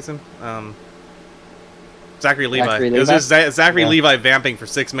guy that plays him? Zachary Levi. It was just Zachary Levi vamping for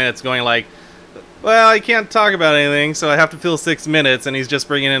 6 minutes, going like, well, I can't talk about anything, so I have to fill 6 minutes, and he's just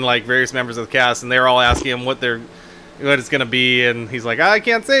bringing in like various members of the cast, and they're all asking him what it's gonna be, and he's like, I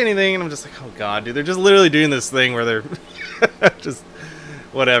can't say anything, and I'm just like, oh god, dude, they're just literally doing this thing where they're just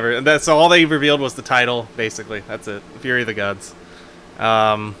whatever, and that's all they revealed was the title, basically. That's it, Fury of the Gods.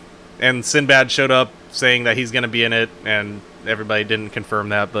 And Sinbad showed up saying that he's gonna be in it, and everybody didn't confirm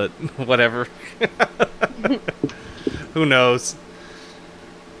that, but whatever. Who knows?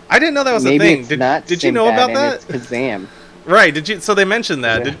 I didn't know that was a thing. Did you know about that? It's Kazam. Right? Did you? So they mentioned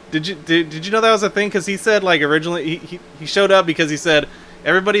that. Yeah. Did you know that was a thing? Because he said like originally he showed up because he said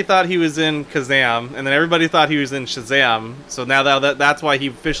everybody thought he was in Kazam, and then everybody thought he was in Shazam. So now that's why he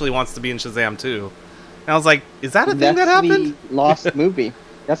officially wants to be in Shazam too. And I was like, is that a thing that happened? That's the Lost movie.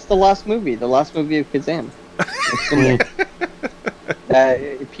 That's the Lost movie. The Lost movie of Kazam.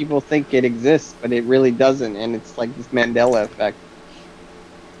 People think it exists, but it really doesn't, and it's like this Mandela effect.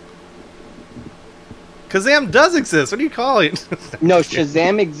 Kazam does exist. What do you call it? No,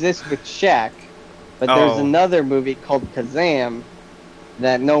 Shazam exists with Shaq, but there's another movie called Kazam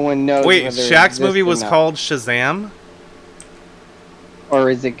that no one knows. Wait, Shaq's movie was called Shazam? Or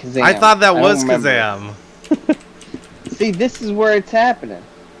is it Kazam? I thought that was Kazam. See, this is where it's happening.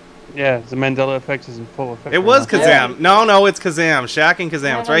 Yeah, the Mandela effect is in full effect. It was Kazam. Yeah. No, it's Kazam. Shaq and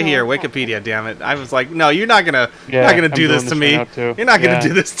Kazam. It's right here. Wikipedia, damn it. I was like, no, you're not gonna do this to me. You're not gonna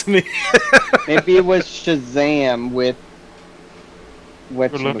do this to me. Maybe it was Shazam with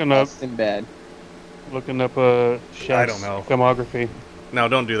what you call Sinbad. Looking up Shaq's I don't know. filmography. No,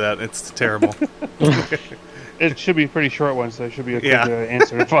 don't do that. It's terrible. It should be a pretty short one, so it should be a good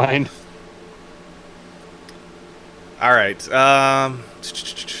answer to find. All right.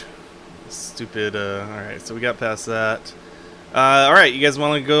 Stupid. All right, so we got past that. All right, you guys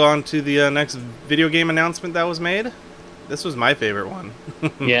want to go on to the next video game announcement that was made? This was my favorite one.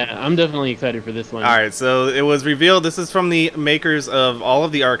 Yeah, I'm definitely excited for this one. All right, so it was revealed. This is from the makers of all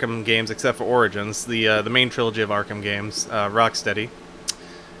of the Arkham games except for Origins, the main trilogy of Arkham games, Rocksteady.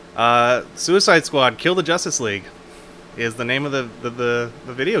 Suicide Squad: Kill the Justice League is the name of the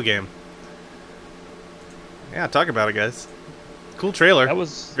video game. Yeah, talk about it, guys. Cool trailer. That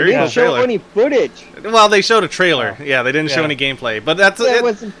was very cool trailer. They didn't show any footage. Well, they showed a trailer. Yeah, they didn't show any gameplay. But that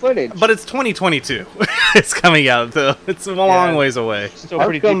wasn't footage. But it's 2022. It's coming out, though. It's a long ways away. Still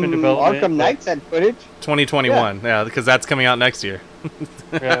pretty deep in development. Arkham Knights had footage. 2021. Yeah, because that's coming out next year.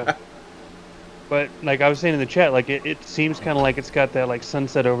 Yeah. But like I was saying in the chat, like it seems kind of like it's got that like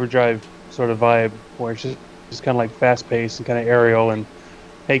Sunset Overdrive sort of vibe, where it's just kind of like fast paced and kind of aerial and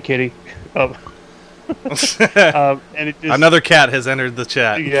hey kitty. And it just, another cat has entered the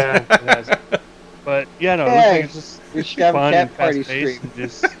chat. Yeah, it has. But yeah, no, it looks like it's just fun and fast paced. And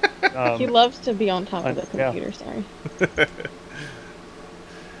just, he loves to be on top of the computer. Sorry.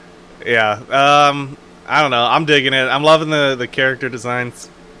 Yeah, I don't know. I'm digging it. I'm loving the character designs.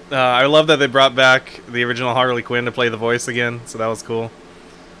 I love that they brought back the original Harley Quinn to play the voice again. So that was cool.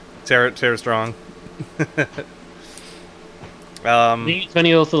 Tara Strong. I think it's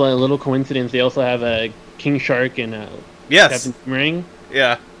funny also, like, a little coincidence, they also have a King Shark and Captain Boomerang.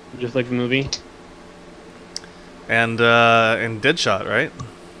 Yeah. Just like the movie. And Deadshot, right?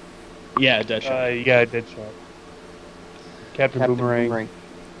 Yeah, Deadshot. Yeah, Deadshot. Captain Boomerang.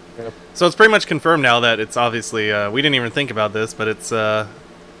 Yep. So it's pretty much confirmed now that it's obviously, we didn't even think about this, but it's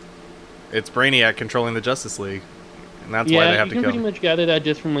Brainiac controlling the Justice League. And that's why they have to kill him. Yeah, you can pretty much gather that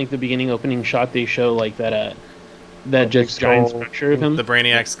just from, like, the beginning opening shot they show, like, that just giant structure of him. The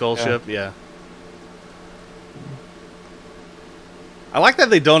Brainiac skull ship, yeah. I like that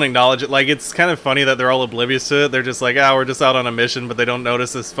they don't acknowledge it. Like, it's kind of funny that they're all oblivious to it. They're just like, we're just out on a mission, but they don't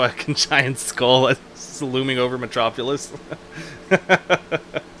notice this fucking giant skull that's looming over Metropolis.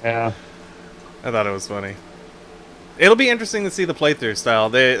 Yeah. I thought it was funny. It'll be interesting to see the playthrough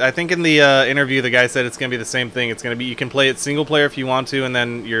style. I think in the interview, the guy said it's going to be the same thing. It's going to be, you can play it single player if you want to, and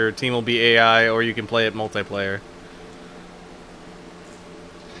then your team will be AI, or you can play it multiplayer.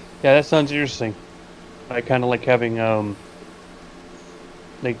 Yeah, that sounds interesting. I kind of like having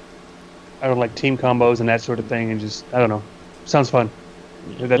like, I don't like team combos and that sort of thing, and just, I don't know, sounds fun.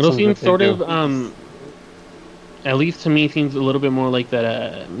 It'll seem sort of at least to me, seems a little bit more like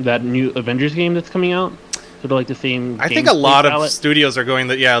that new Avengers game that's coming out. Sort of like the same. I think a lot of studios are going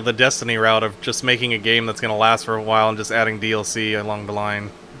the Destiny route of just making a game that's going to last for a while and just adding DLC along the line.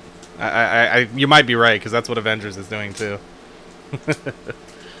 You might be right, because that's what Avengers is doing too.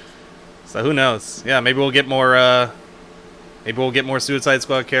 So who knows? Yeah, maybe we'll get more. Maybe we'll get more Suicide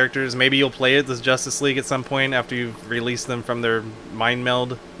Squad characters. Maybe you'll play it as Justice League at some point after you've released them from their mind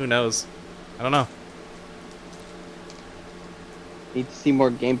meld. Who knows? I don't know. Need to see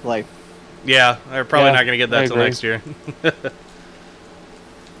more gameplay. Yeah, they're probably not going to get that till next year.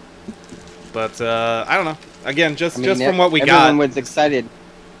 But I don't know. Again, just from what we got, everyone was excited.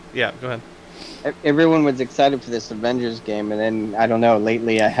 Yeah, go ahead. Everyone was excited for this Avengers game, and then I don't know.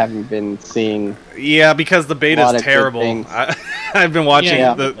 Lately, I haven't been seeing. Yeah, because the beta is terrible. I've been watching.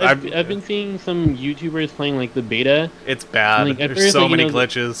 Yeah, I've been seeing some YouTubers playing like the beta. It's bad. Like, there's so many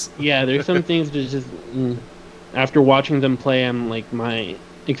glitches. Yeah, there's some things that just after watching them play, I'm like my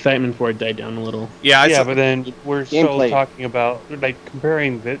excitement for it died down a little. Yeah, but then we're still talking about like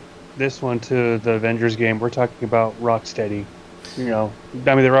comparing this one to the Avengers game. We're talking about Rocksteady. You know, I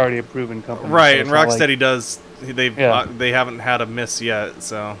mean, they're already a proven company, right? So and Rocksteady does. They haven't had a miss yet,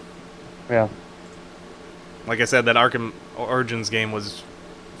 so yeah. Like I said, that Arkham Origins game was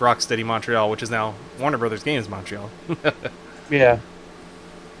Rocksteady Montreal, which is now Warner Brothers Games Montreal. Yeah,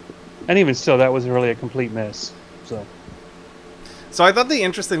 and even still, that wasn't really a complete miss. So I thought the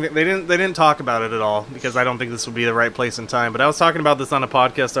interesting thing, they didn't talk about it at all, because I don't think this would be the right place and time. But I was talking about this on a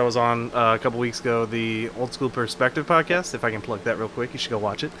podcast I was on a couple weeks ago, the Old School Perspective podcast. If I can plug that real quick, you should go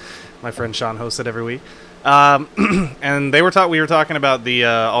watch it. My friend Sean hosts it every week. And we were talking about the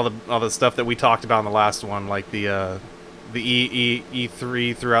all the stuff that we talked about in the last one, like the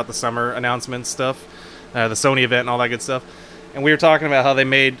E3 throughout the summer announcements stuff, the Sony event and all that good stuff. And we were talking about how they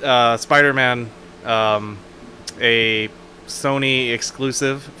made Spider-Man a Sony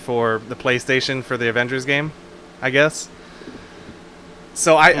exclusive for the PlayStation for the Avengers game, I guess.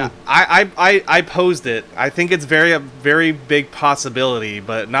 So I posed it. I think it's a very big possibility,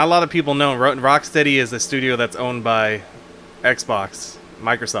 but not a lot of people know. Rocksteady is a studio that's owned by Xbox,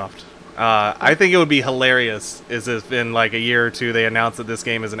 Microsoft. I think it would be hilarious if in like a year or two they announce that this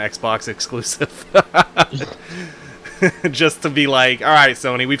game is an Xbox exclusive. Just to be like, all right,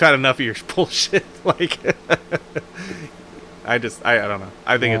 Sony, we've had enough of your bullshit. Like, I don't know.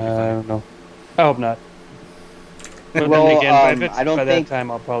 I think it'd be fun. I don't know. I hope not. But well, then again, I don't by think that time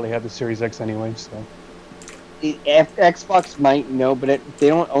I'll probably have the Series X anyway. So Xbox might know, but they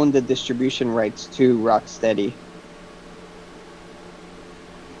don't own the distribution rights to Rocksteady.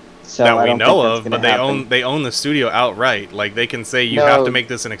 So that we know of, but they own the studio outright. Like they can say you have to make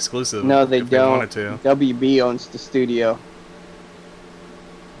this an exclusive. No, they don't. They wanted to. WB owns the studio.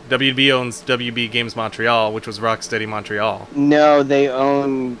 WB owns WB Games Montreal, which was Rocksteady Montreal. No, they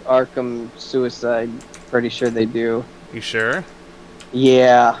own Arkham Suicide. Pretty sure they do. You sure?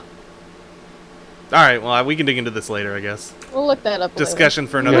 Yeah. All right. Well, we can dig into this later, I guess. We'll look that up. Discussion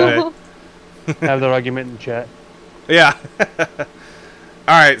for another day. Have their argument in chat. Yeah. All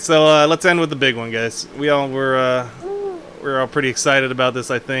right. So let's end with the big one, guys. We're all pretty excited about this.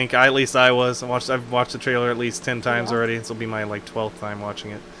 I think. At least I was. I've watched the trailer at least 10 times already. This will be my 12th time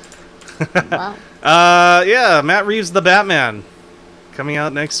watching it. Wow. Yeah. Matt Reeves' The Batman coming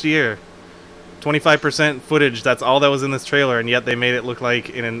out next year. 25% footage, that's all that was in this trailer, and yet they made it look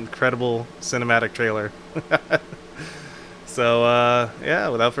like an incredible cinematic trailer. So, yeah,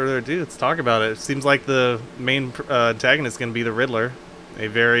 without further ado, let's talk about it. It seems like the main antagonist is going to be the Riddler. A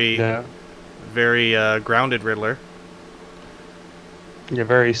very grounded Riddler. Yeah,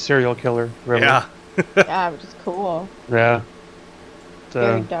 very serial killer Riddler. Yeah. Yeah, which is cool. Yeah.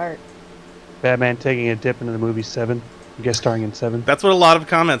 Very dark. Batman taking a dip into the movie 7. Guest starring in 7. That's what a lot of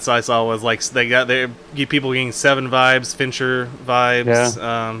comments I saw was like they people getting 7 vibes, Fincher vibes,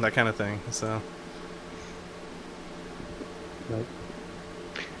 that kind of thing. So, right.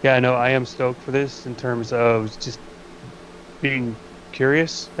 Yeah, I know. I am stoked for this in terms of just being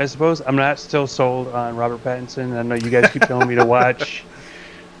curious. I suppose I'm not still sold on Robert Pattinson. I know you guys keep telling me to watch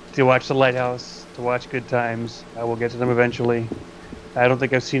The Lighthouse, to watch Good Times. I will get to them eventually. I don't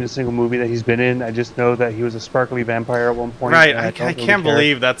think I've seen a single movie that he's been in. I just know that he was a sparkly vampire at one point. Right, I can't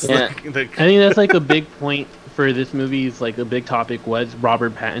believe that's the... I think that's like a big point for this movie. Is like a big topic was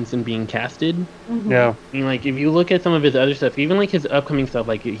Robert Pattinson being casted. Mm-hmm. Yeah. I mean, like if you look at some of his other stuff, even like his upcoming stuff,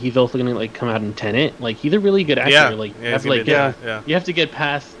 like he's also gonna like come out in Tenet. Like he's a really good actor. Yeah. Like yeah. You have to get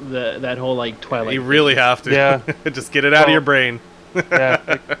past that whole like Twilight. You really have to. Yeah. Just get it out of your brain. Yeah,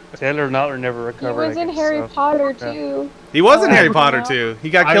 like, Taylor Lautner never recovered. He was in Harry Potter too. He was in Harry Potter too. He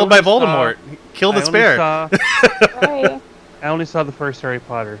got killed by Voldemort. Killed the spare. Right. I only saw the first Harry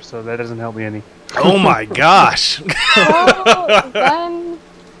Potter, so that doesn't help me any. Oh my gosh! Well, then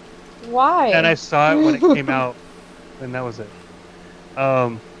why? And I saw it when it came out, and that was it.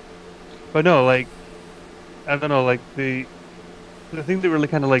 But no, like I don't know, like the thing that really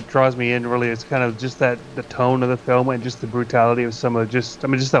kind of like draws me in really is kind of just the tone of the film and just the brutality of some of just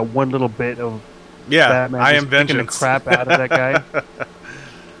that one little bit of Batman I just am vengeance. The crap out of that guy.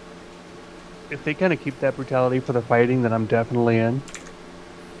 If they kind of keep that brutality for the fighting, then I'm definitely in.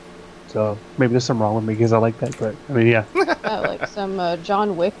 So maybe there's something wrong with me because I like that, but I mean, yeah. Like some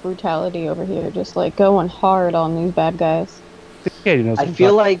John Wick brutality over here, just like going hard on these bad guys. Yeah, you know, I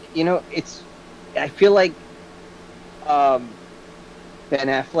feel like Ben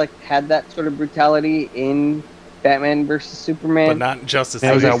Affleck had that sort of brutality in Batman versus Superman, but not Justice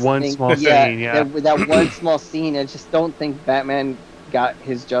League. There was that one small scene. Yeah, that one small scene. I just don't think Batman got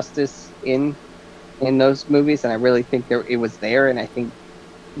his justice in those movies, and I really think it was there. And I think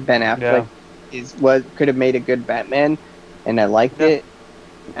Ben Affleck could have made a good Batman, and I liked it.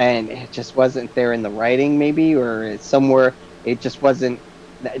 And it just wasn't there in the writing, maybe, or somewhere it just wasn't.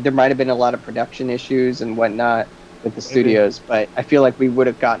 There might have been a lot of production issues and whatnot with the studios, but I feel like we would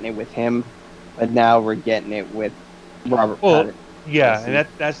have gotten it with him, but now we're getting it with Robert Pattinson. Yeah, and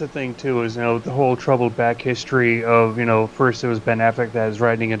that's the thing too, is the whole troubled back history of first it was Ben Affleck that was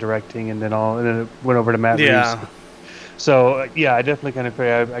writing and directing, and then it went over to Matt Reeves. So I definitely kind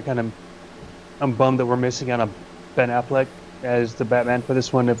of I'm bummed that we're missing out on Ben Affleck as the Batman for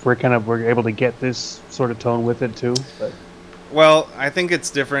this one. If we're able to get this sort of tone with it too. But. Well, I think it's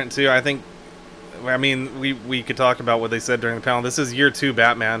different too. I mean, we could talk about what they said during the panel. This is year 2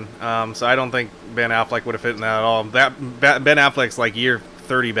 Batman, so I don't think Ben Affleck would have fit in that at all. Ben Affleck's like year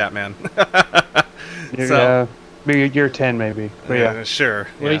 30 Batman. Maybe year 10 maybe. But sure.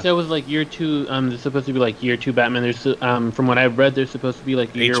 What he said was like year 2. There's supposed to be like year 2 Batman. There's from what I've read, there's supposed to be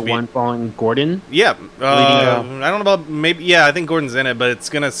like year 1 following Gordon. Yeah. I don't know about maybe. Yeah, I think Gordon's in it, but it's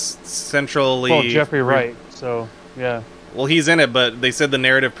gonna centrally. Well, Jeffrey Wright. So yeah. Well, he's in it, but they said the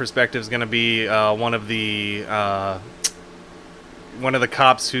narrative perspective is going to be one of the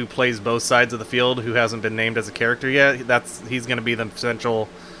cops who plays both sides of the field, who hasn't been named as a character yet. He's going to be the central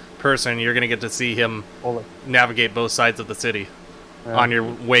person. You're going to get to see him navigate both sides of the city on your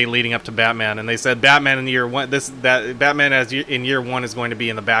way leading up to Batman. And they said Batman in year 1, Batman in year 1 is going to be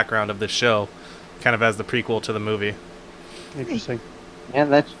in the background of this show, kind of as the prequel to the movie. Interesting.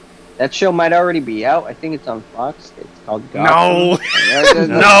 Yeah, that show might already be out. I think it's on Fox. It's called Gotham.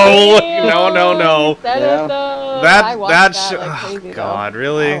 No. No. That show. Like crazy, God,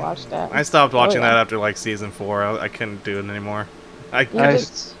 really? I watched that. I stopped watching that after like season 4. I couldn't do it anymore.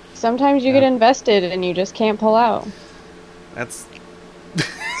 Sometimes you get invested and you just can't pull out. That's.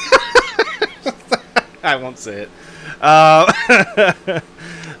 I won't say it.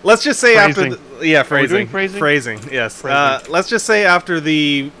 Let's just say phrasing. Phrasing. Phrasing. Yes. Let's just say after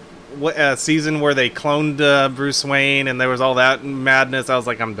the season where they cloned Bruce Wayne and there was all that madness, I was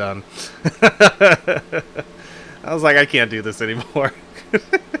like, I'm done. I was like, I can't do this anymore.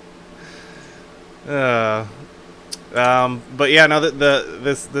 But yeah, no,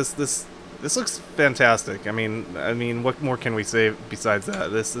 this looks fantastic. I mean, what more can we say besides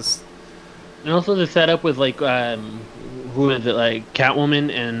that? This is. And also the setup with like who is it, like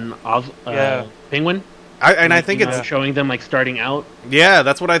Catwoman and Penguin. I think it's showing them like starting out. Yeah,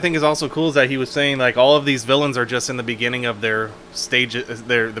 that's what I think is also cool, is that he was saying like all of these villains are just in the beginning of their stages,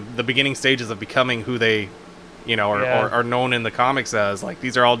 the beginning stages of becoming who they, are known in the comics as. Like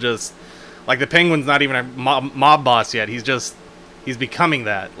these are all just like the Penguin's not even a mob boss yet. He's becoming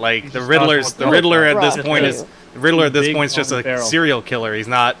that. Like the Riddler at this point is just a serial killer. He's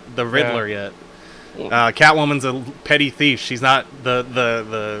not the Riddler yet. Yeah. Catwoman's a petty thief. She's not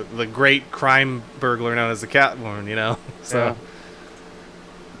the great crime burglar known as the Catwoman, So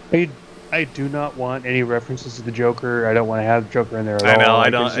I do not want any references to the Joker. I don't want to have Joker in there at all. I know. I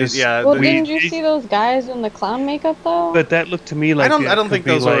don't. Well, didn't you see those guys in the clown makeup though? But that looked to me like I don't think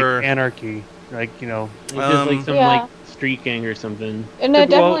those were anarchy. Like it's just like some like street gang or something. And it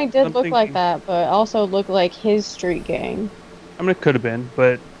definitely did look like that, but also looked like his street gang. I mean, it could have been,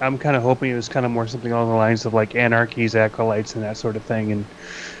 but I'm kind of hoping it was kind of more something along the lines of like anarchies, acolytes, and that sort of thing. And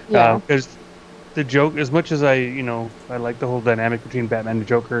because the joke, as much as I like the whole dynamic between Batman and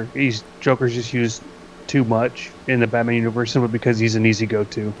Joker, Joker's just used too much in the Batman universe simply because he's an easy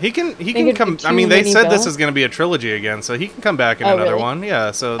go-to. He can come. I mean, they said this is going to be a trilogy again, so he can come back in another one. Yeah.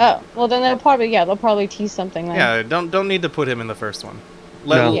 So. Oh well, then they'll probably tease something. Then. Yeah. Don't need to put him in the first one.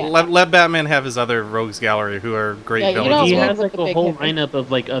 Let Batman have his other rogues gallery who are great villains. He has like a whole lineup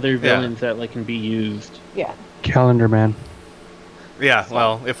of like other villains that like can be used. Yeah. Calendar Man. Yeah.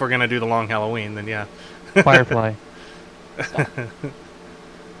 Well, if we're gonna do the Long Halloween, then yeah. Firefly.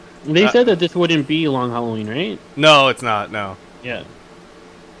 They said that this wouldn't be Long Halloween, right? No, it's not. No. Yeah.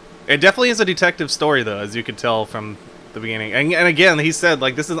 It definitely is a detective story, though, as you could tell from the beginning. And again, he said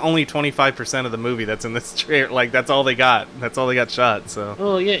like this is only 25% of the movie that's in this trailer. Like that's all they got. That's all they got shot. So.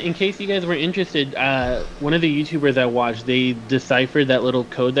 Oh yeah. In case you guys were interested, one of the YouTubers I watched, they deciphered that little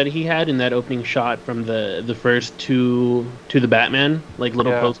code that he had in that opening shot from the first to the Batman like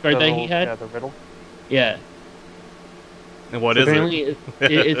little postcard that he had. Yeah, the riddle. Yeah. And what is it?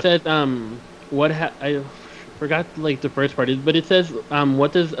 It says I forgot like the first part, but it says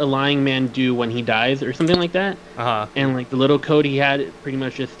what does a lying man do when he dies or something like that. And like the little code he had pretty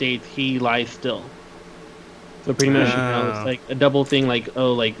much just states he lies still. So pretty much it's like a double thing, like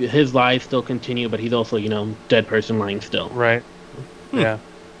like his lies still continue, but he's also dead person lying still. Right. Yeah.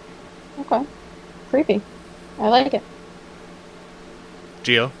 Okay. Creepy. I like it.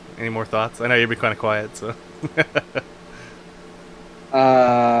 Gio, any more thoughts? I know you've been kind of quiet, so.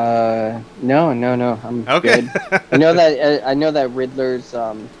 No. I'm okay. good. I know that Riddler's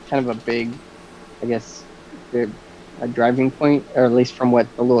kind of a big, I guess, a driving point, or at least from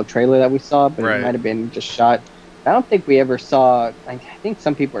what the little trailer that we saw. But it might have been just shot. I don't think we ever saw. I think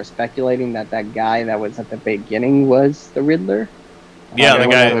some people are speculating that guy that was at the beginning was the Riddler. Yeah, the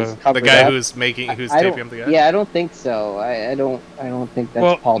guy who's taping up the guy. Yeah, I don't think so. I don't think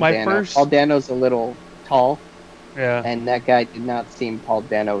that's Paul Dano. Paul Dano's a little tall. Yeah. And that guy did not seem Paul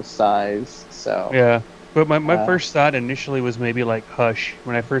Dano's size, so. Yeah. But my first thought initially was maybe like Hush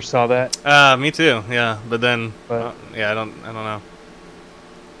when I first saw that. Me too. Yeah, but then I don't know.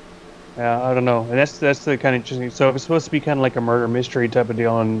 Yeah, I don't know. And that's the kind of interesting. So if it's supposed to be kind of like a murder mystery type of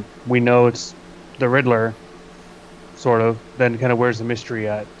deal, and we know it's the Riddler, sort of, then kind of where's the mystery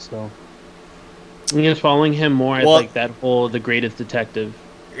at? So. I'm just following him more as like that whole The Greatest Detective.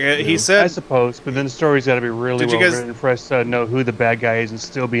 Yeah, he said. I suppose, but then the story's got to be really well written for us to know who the bad guy is and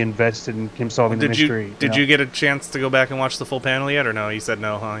still be invested in him solving the mystery. Did you get a chance to go back and watch the full panel yet, or no? You said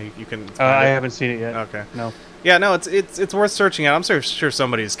no, huh? You can. I haven't seen it yet. Okay. No. Yeah, no, it's worth searching out. I'm sure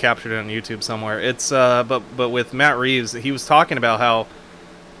somebody's captured it on YouTube somewhere. It's but with Matt Reeves, he was talking about how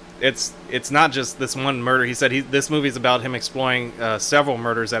it's not just this one murder. He said this movie's about him exploring several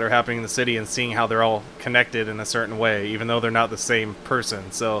murders that are happening in the city and seeing how they're all connected in a certain way, even though they're not the same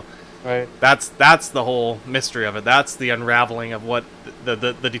person. So that's the whole mystery of it. That's the unraveling of what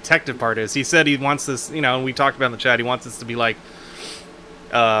the detective part is. He said he wants this, and we talked about in the chat, he wants this to be like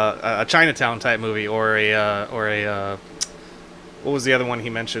a Chinatown type movie or a what was the other one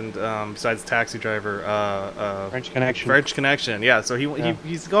he mentioned besides Taxi Driver? French Connection. French Connection, yeah. So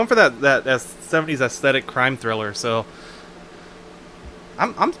he's going for that 70s aesthetic crime thriller. So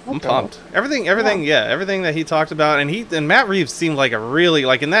I'm pumped. Everything that he talked about, and Matt Reeves seemed like a really,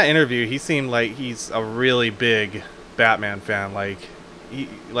 like in that interview, he seemed like he's a really big Batman fan. He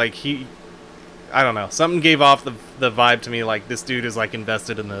I don't know, something gave off the vibe to me like this dude is like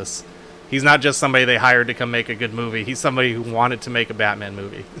invested in this. He's not just somebody they hired to come make a good movie. He's somebody who wanted to make a Batman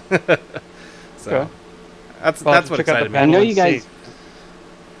movie. So that's what excited me. I know you guys.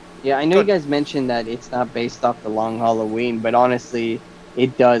 Yeah, I know you guys mentioned that it's not based off the Long Halloween, but honestly,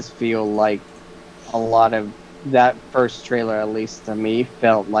 it does feel like a lot of that first trailer, at least to me,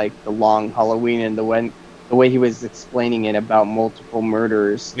 felt like the Long Halloween, and the way he was explaining it about multiple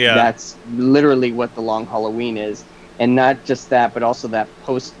murders. Yeah, that's literally what the Long Halloween is. And not just that, but also that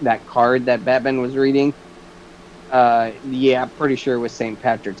card that Batman was reading. I'm pretty sure it was St.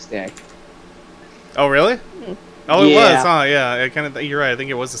 Patrick's Day. Oh, really? Oh, it was, huh? Yeah, you're right. I think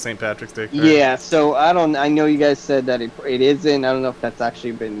it was the St. Patrick's Day. Correct? Yeah, so I know you guys said that it isn't. I don't know if that's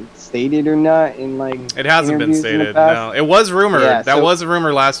actually been stated or not in like. It hasn't been stated. No, it was rumored. Yeah, that was a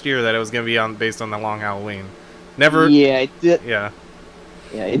rumor last year that it was going to be based on the Long Halloween. Never. Yeah, it did. Yeah.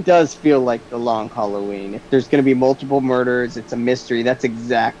 Yeah, it does feel like the Long Halloween. If there's going to be multiple murders, it's a mystery. That's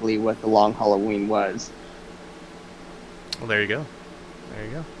exactly what the Long Halloween was. Well, there you go.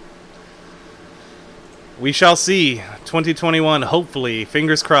 We shall see. 2021, hopefully.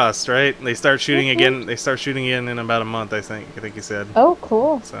 Fingers crossed, right? They start shooting again. They start shooting again in about a month, I think you said. Oh,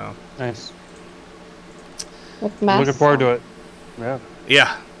 cool. So nice. Looking forward to it.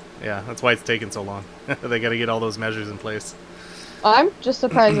 Yeah. Yeah, that's why it's taking so long. They got to get all those measures in place. I'm just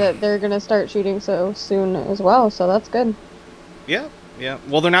surprised that they're going to start shooting so soon as well, so that's good. Yeah.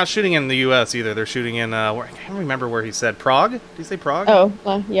 Well, they're not shooting in the U.S. either. They're shooting in, I can't remember where he said. Prague? Did he say Prague? Oh,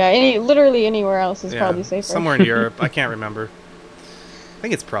 yeah. Literally anywhere else is probably safer. Somewhere in Europe. I can't remember. I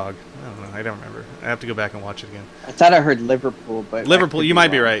think it's Prague. I don't know. I don't remember. I have to go back and watch it again. I thought I heard Liverpool, but Liverpool. You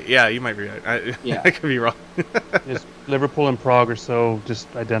might be right. Yeah, you might be right. I could be wrong. Just Liverpool and Prague are so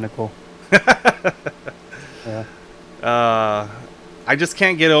just identical. Yeah. I just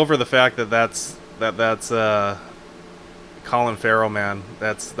can't get over the fact that that's Colin Farrell, man.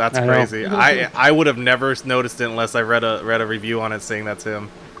 That's crazy. I would have never noticed it unless I read a review on it saying that's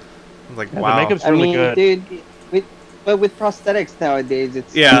him. I was like, wow. The makeup's really good. Dude, but with prosthetics nowadays,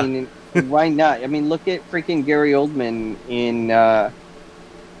 it's I mean, why not? I mean, look at freaking Gary Oldman in what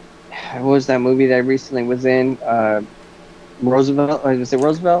was that movie that I recently was in? Roosevelt? Was it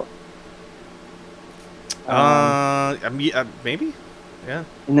Roosevelt? Maybe. Yeah.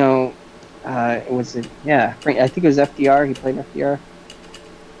 No. Was it? Yeah, I think it was FDR. He played FDR.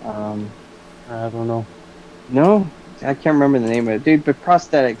 I don't know. No, I can't remember the name of it, dude. But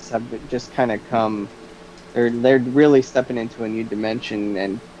prosthetics have just kind of come. They're really stepping into a new dimension,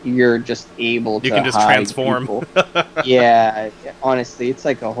 and you're just able to. You can just transform. Yeah, honestly, it's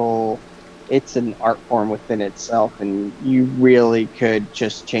like it's an art form within itself, and you really could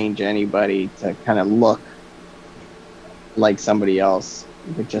just change anybody to kind of look like somebody else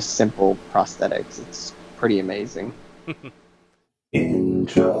with just simple prosthetics. It's pretty amazing.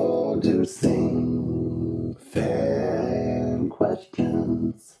 Introducing fan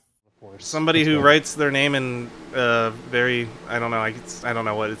questions. Somebody who writes their name in very, I don't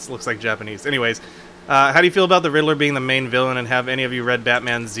know what it looks like Japanese. Anyways, how do you feel about the Riddler being the main villain, and have any of you read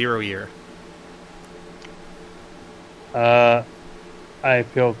Batman Zero Year? I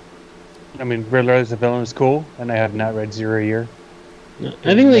mean, Riddler as a villain is cool, and I have not read Zero Year.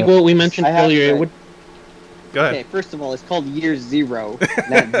 I think like what we mentioned earlier. Go ahead. Okay, first of all, it's called Year Zero,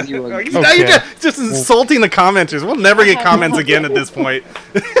 not Zero. Now you're just insulting the commenters. We'll never get comments again at this point.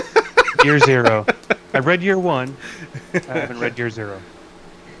 Year Zero. I read Year One. I haven't read Year Zero.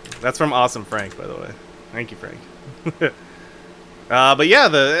 That's from Awesome Frank, by the way. Thank you, Frank. But yeah,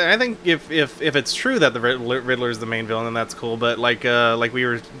 I think if it's true that the Riddler is the main villain, then that's cool. But like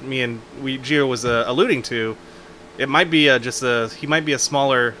Gio was alluding to, it might be he might be a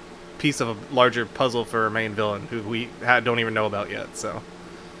smaller piece of a larger puzzle for a main villain who we don't even know about yet. So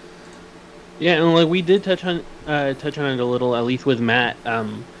yeah, and like we did touch on it a little, at least with Matt.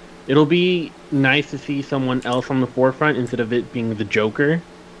 It'll be nice to see someone else on the forefront instead of it being the Joker,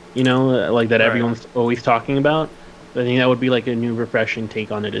 like that everyone's always talking about. I think that would be like a new, refreshing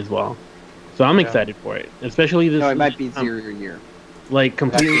take on it as well. So I'm excited for it, especially this. No, it might be Zero Year. Like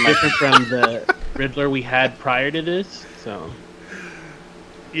completely different from the Riddler we had prior to this. So.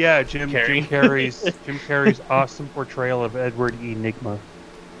 Yeah, Jim Carrey's awesome portrayal of Edward E. Nygma.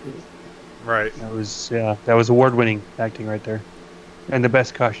 Right. That was award-winning acting right there, and the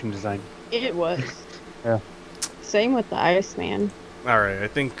best costume design. It was. Yeah. Same with the Iceman. All right, I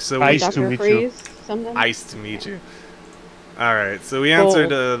think so. Nice to meet you. Something? Nice to meet you. All right, so we answered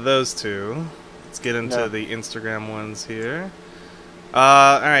those two. Let's get into the Instagram ones here.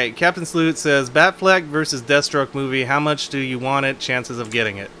 All right, Captain Salute says, Batfleck versus Deathstroke movie, how much do you want it? Chances of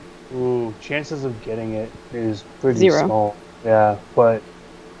getting it? Ooh, chances of getting it is pretty 0. small. Yeah, but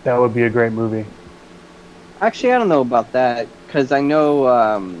that would be a great movie. Actually, I don't know about that, because I know...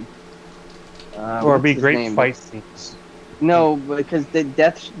 or it'd be great fight scenes. No, because they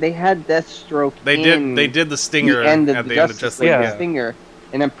had Deathstroke. They did the Stinger at the end of Justice League. Yeah, Stinger,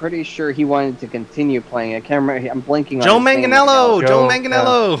 and I'm pretty sure he wanted to continue playing. I can't remember. I'm blanking on Joe his name Manganiello. right now. Joe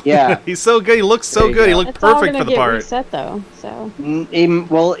Manganiello. Yeah, he's so good. He looks so good. He looked perfect for the part. It's all gonna get reset though. So.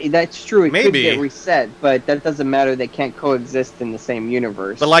 Well, that's true. It Maybe could get reset, but that doesn't matter. They can't coexist in the same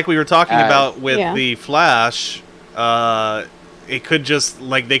universe. But like we were talking about with the Flash, it could just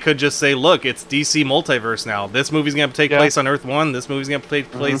they could just say, look, it's DC multiverse now. This movie's gonna take place on Earth 1. This movie's gonna take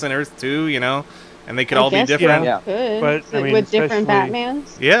place on Earth 2. And they could all be different. Yeah. But I mean, with different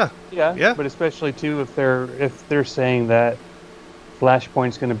Batmans. Yeah. But especially too, if they're saying that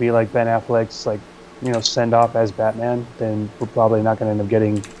Flashpoint's going to be like Ben Affleck's send off as Batman, then we're probably not going to end up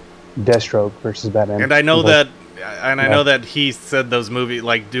getting Deathstroke versus Batman. And I know that and I know that he said those movies,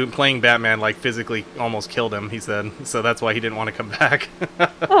 like playing Batman, like physically almost killed him. He said, so that's why he didn't want to come back.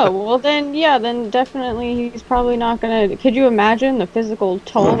 Oh well, then definitely he's probably not gonna. Could you imagine the physical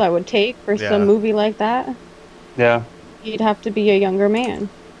toll that would take for some movie like that? Yeah. He'd have to be a younger man.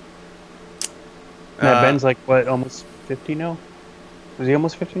 Yeah, Ben's like what, almost 50 now? Is he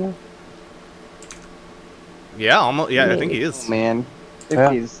almost 50 now? Yeah, almost. Yeah, I think he is. Oh, man,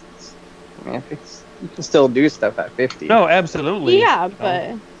 50's. Man, you can still do stuff at 50. No, absolutely. Yeah,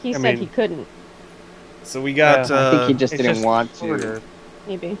 but he said he couldn't. So we got. I think he just didn't want to.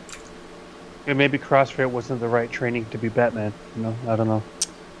 Maybe. Yeah, maybe CrossFit wasn't the right training to be Batman. I don't know.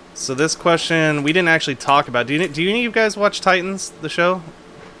 So this question we didn't actually talk about. Do any of you guys watch Titans, the show?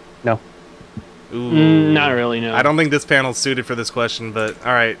 No. Ooh. Not really, no. I don't think this panel's suited for this question, but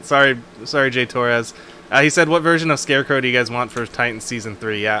all right. Sorry, Jay Torres. He said, "What version of Scarecrow do you guys want for Titans season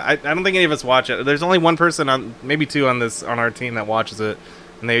 3?" Yeah, I don't think any of us watch it. There's only one person on, maybe two on our team that watches it,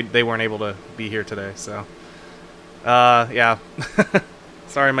 and they weren't able to be here today. So, yeah.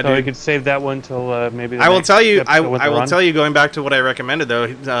 Sorry, my dude. We could save that one till maybe. I will tell you. I will tell you. Going back to what I recommended,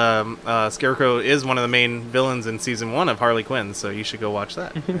 though, Scarecrow is one of the main villains in season 1 of Harley Quinn, so you should go watch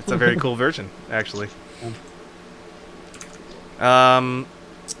that. It's a very cool version, actually.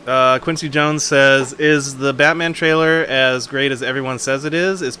 Quincy Jones says, "Is the Batman trailer as great as everyone says it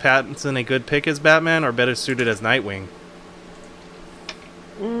is? Is Pattinson a good pick as Batman, or better suited as Nightwing?"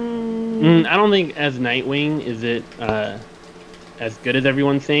 I don't think as Nightwing is it as good as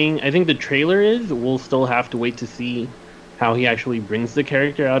everyone's saying. I think the trailer is. We'll still have to wait to see how he actually brings the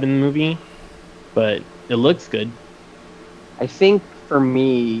character out in the movie, but it looks good. I think for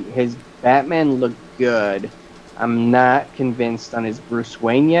me, his Batman looked good. I'm not convinced on his Bruce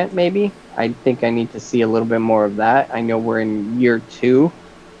Wayne yet, maybe. I think I need to see a little bit more of that. I know we're in year 2,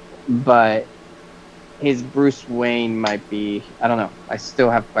 but his Bruce Wayne might be... I don't know. I still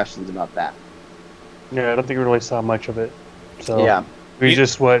have questions about that. Yeah, I don't think we really saw much of it. So yeah. It was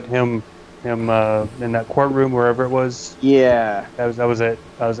just him in that courtroom, wherever it was. Yeah. That was it.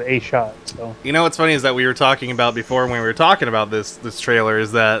 That was a shot. So you know what's funny is that we were talking about before when we were talking about this trailer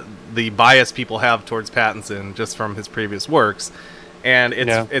is that the bias people have towards Pattinson just from his previous works, and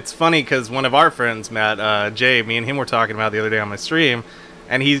it's funny because one of our friends, Matt Jay, me and him were talking about the other day on my stream,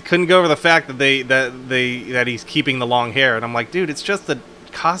 and he couldn't go over the fact that he's keeping the long hair, and I'm like, dude, it's just the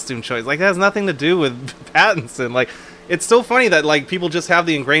costume choice. Like, that has nothing to do with Pattinson. Like, it's so funny that like people just have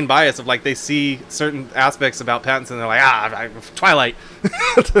the ingrained bias of like they see certain aspects about Pattinson and they're like, Twilight.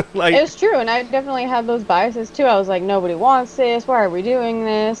 Like, it's true, and I definitely had those biases too. I was like, nobody wants this. Why are we doing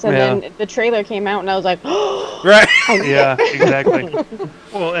this? And then the trailer came out, and I was like, right? Yeah, exactly.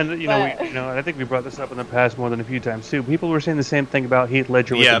 Well, and I think we brought this up in the past more than a few times too. People were saying the same thing about Heath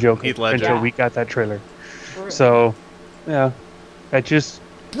Ledger with the Joker until we got that trailer. So, yeah, that just.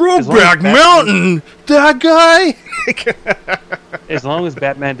 Brokeback Mountain, that guy. As long as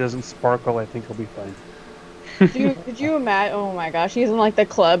Batman doesn't sparkle, I think he'll be fine. Could you imagine? Oh my gosh, he's in like the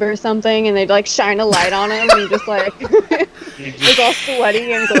club or something, and they like shine a light on him, and he just like he's all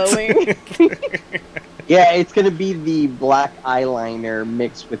sweaty and glowing. Yeah, it's gonna be the black eyeliner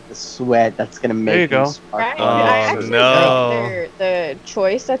mixed with the sweat that's gonna make him sparkle. I actually like the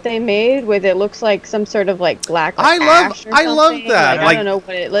choice that they made with it looks like some sort of like black. I love that. Like, I don't know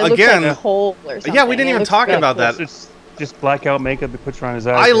what it looks like a hole or something. Yeah, we didn't even talk about that. It's just blackout makeup he puts around his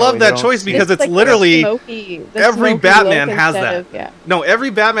eyes. I love that choice because it's like literally every Batman has that. No, every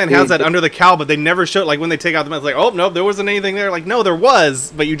Batman has that under the cowl, but they never show it. Like when they take out the mask, like, oh no, there wasn't anything there. Like, no, there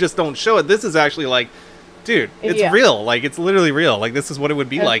was, but you just don't show it. This is actually like, dude, it's real. Like, it's literally real. Like, this is what it would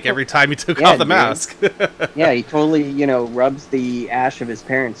be like every time he took off the mask. Yeah, he totally, rubs the ash of his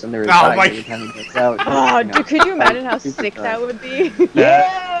parents under his eyes every time he gets out. Oh, dude, could you imagine how sick that would be?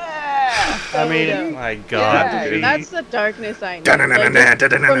 Yeah! I mean, my God. Yeah, that's the darkness I know.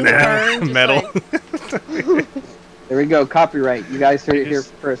 Metal. There we go, copyright. You guys heard it here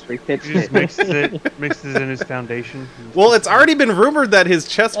first. We pitched it. Mixes it in his foundation. Well, it's already been rumored that his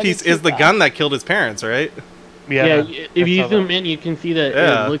chest piece is the gun that killed his parents, right? Yeah, if you zoom in, you can see that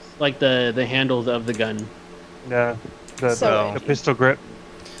it looks like the handles of the gun. Yeah, the pistol grip.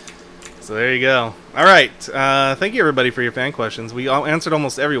 So there you go. All right. Thank you, everybody, for your fan questions. We all answered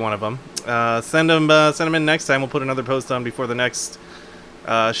almost every one of them. Send them in next time. We'll put another post on before the next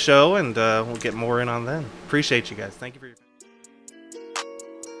show, and we'll get more in on then. Appreciate you guys. Thank you for your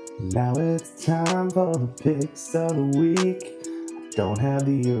Now it's time for the picks of the week. Don't have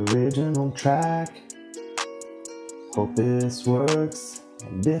the original track. Hope this works,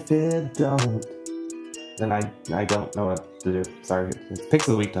 and if it don't, then I don't know what to do. Sorry, it's picks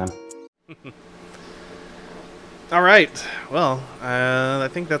of the week time. All right. Well, I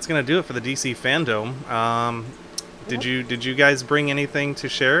think that's gonna do it for the DC fandom. Did you guys bring anything to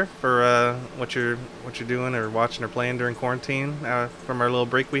share for what you're doing or watching or playing during quarantine from our little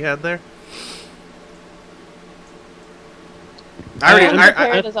break we had there? I'm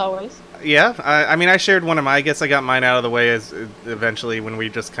prepared as always. Yeah, I mean, I shared one of my. I guess I got mine out of the way as eventually when we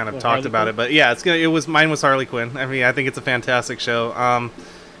just kind of talked about it. But yeah, mine was Harley Quinn. I mean, I think it's a fantastic show.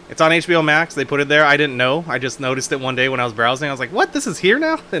 It's on HBO Max. They put it there. I didn't know. I just noticed it one day when I was browsing. I was like, "What? This is here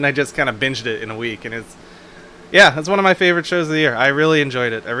now?" And I just kind of binged it in a week. And it's one of my favorite shows of the year. I really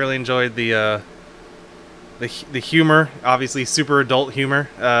enjoyed it. I really enjoyed the humor. Obviously, super adult humor.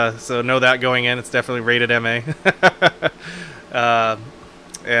 So know that going in. It's definitely rated MA. I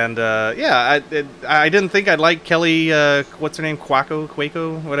didn't think I'd like Kelly. What's her name?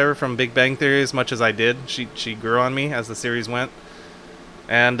 Quaco, whatever, from Big Bang Theory as much as I did. She grew on me as the series went.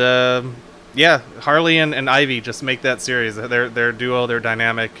 And Harley and Ivy just make that series. Their duo, their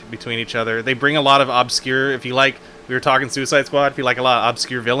dynamic between each other. They bring a lot of obscure. If you like, we were talking Suicide Squad. If you like a lot of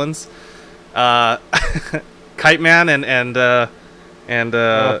obscure villains, Kite Man and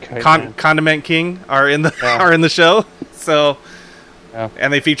Condiment King are in the show. So. Yeah.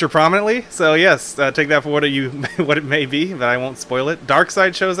 And they feature prominently, so yes, take that for what it may be, but I won't spoil it.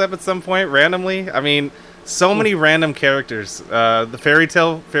 Darkseid shows up at some point randomly. I mean, so many random characters. The fairy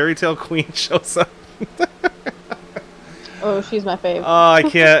tale queen shows up. Oh, she's my fave. Oh, I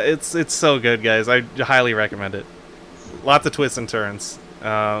can't. It's so good, guys. I highly recommend it. Lots of twists and turns.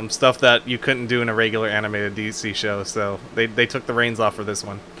 Stuff that you couldn't do in a regular animated DC show. So they took the reins off for this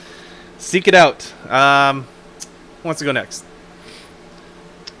one. Seek it out. Who wants to go next?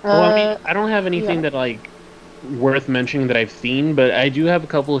 Well, I mean, I don't have anything that worth mentioning that I've seen, but I do have a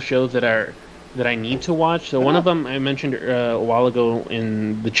couple of shows that I need to watch. So one of them I mentioned a while ago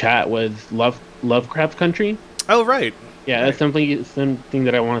in the chat was Lovecraft Country. Oh, right. Yeah, that's something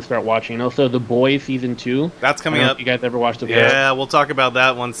that I want to start watching. And also The Boys season 2. That's coming up. You guys ever watched The Boys? Yeah, we'll talk about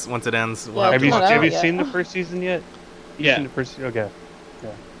that once it ends. Yeah, have you seen the first season yet? Yeah. Okay.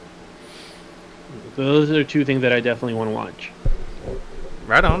 Yeah. So those are two things that I definitely want to watch.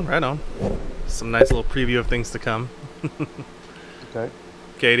 Right on. Some nice little preview of things to come. Okay.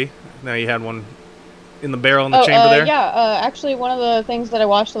 Katie, now you had one in the barrel in the chamber there? Yeah, actually one of the things that I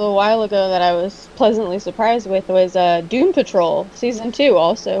watched a little while ago that I was pleasantly surprised with was Doom Patrol Season 2,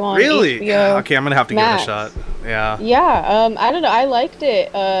 also on HBO. Okay, I'm going to have to Max. give it a shot. Yeah. Yeah, I don't know, I liked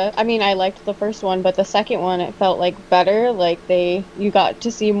it. I mean, I liked the first one, but the second one, it felt like better. Like, you got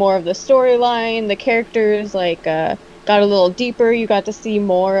to see more of the storyline, the characters, got a little deeper. You got to see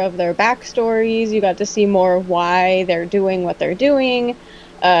more of their backstories. You got to see more of why they're doing what they're doing.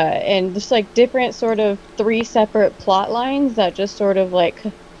 And just different sort of 3 separate plot lines that just sort of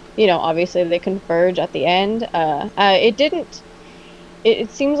obviously they converge at the end.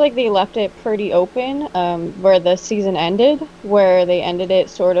 It seems like they left it pretty open where the season ended, where they ended it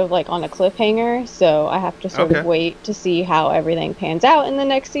sort of on a cliffhanger. So I have to sort of wait to see how everything pans out in the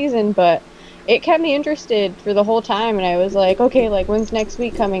next season. But it kept me interested for the whole time, and I was like, okay, when's next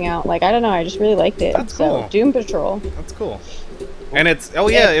week coming out? I don't know, I just really liked it. That's cool. So, Doom Patrol. That's cool. And it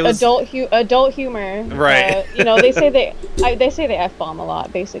was adult humor. Right. They say they F-bomb a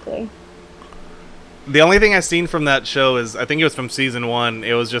lot, basically. The only thing I've seen from that show is, I think it was from season 1,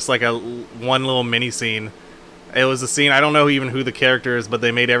 it was just one little mini scene. It was a scene, I don't know even who the character is, but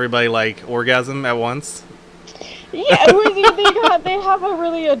they made everybody orgasm at once. Yeah, they have a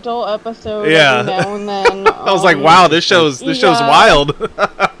really adult episode every now and then. I was like, wow, this show's wild.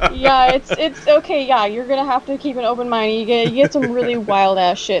 Yeah, it's okay. Yeah, you're gonna have to keep an open mind. You get some really wild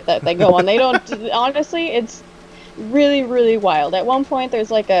ass shit that they go on. They don't. Honestly, it's really, really wild. At one point,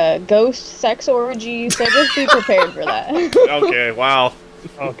 there's a ghost sex orgy, so just be prepared for that. Okay. Wow.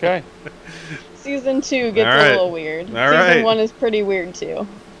 Okay. Season 2 gets a little weird. Season 1 is pretty weird too.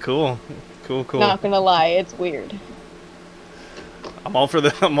 Cool. Not gonna lie, it's weird. I'm all for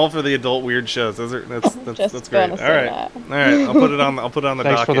the adult weird shows. That's great. All right. I'll put it on the docket.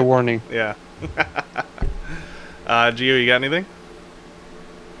 Thanks for the warning. Yeah. Gio, you got anything?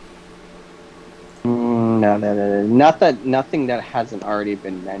 No. Nothing that hasn't already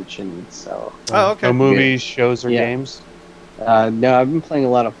been mentioned. So. Oh, okay. No movies, shows, or games. No, I've been playing a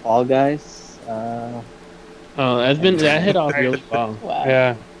lot of Fall Guys. That hit off really well. Wow.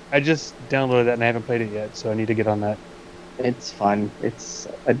 Yeah. I just downloaded that and I haven't played it yet, so I need to get on that. It's fun. It's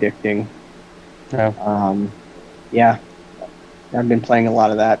addicting. Yeah. Yeah. I've been playing a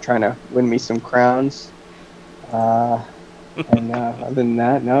lot of that, trying to win me some crowns. And other than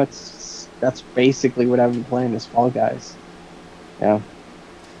that, no, that's basically what I've been playing is Fall Guys. Yeah.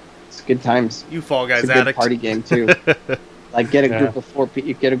 It's good times. You Fall Guys it's a good addict. party game too. Like get a group of 4 people,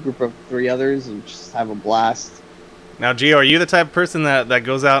 you get a group of 3 others, and just have a blast. Now, Gio, are you the type of person that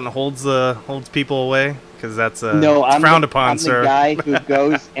goes out and holds people away? Because that's no, I'm frowned the, upon, I'm sir. the guy who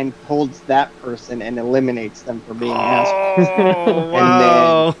goes and holds that person and eliminates them for being assholes. Oh,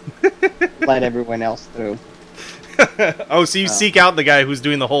 wow. And then let everyone else through. Oh, so you seek out the guy who's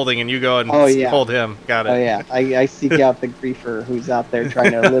doing the holding, and you go and hold him. Got it. Oh, yeah. I seek out the griefer who's out there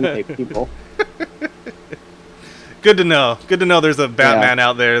trying to eliminate people. Good to know. Good to know there's a Batman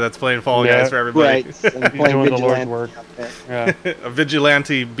out there that's playing Fall Guys for everybody. Right. And playing doing the Lord's work. Yeah. A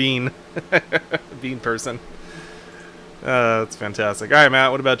vigilante bean. Bean person. That's fantastic. All right,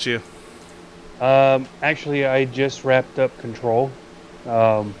 Matt, what about you? Actually, I just wrapped up Control.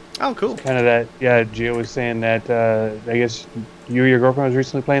 Oh, cool. Kind of that, yeah, Gio was saying that, I guess you or your girlfriend was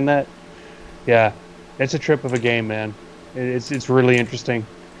recently playing that? Yeah. It's a trip of a game, man. It's really interesting.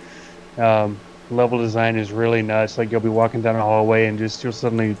 Level design is really nuts. Like, you'll be walking down a hallway and you'll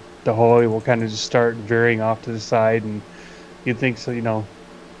suddenly, the hallway will kind of just start veering off to the side, and you'd think, so, you know,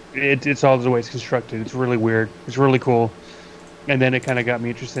 it's all the way it's constructed. It's really weird. It's really cool. And then it kind of got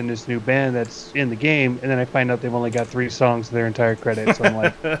me interested in this new band that's in the game, and then I find out they've only got 3 songs to their entire credit, so I'm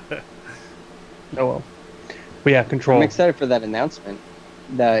like, oh well. But yeah, Control. I'm excited for that announcement.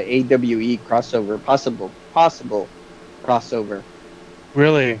 The AWE crossover, possible crossover.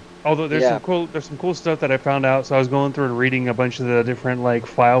 Really? Although there's some cool stuff that I found out. So I was going through and reading a bunch of the different like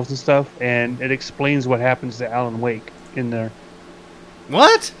files and stuff, and it explains what happens to Alan Wake in there.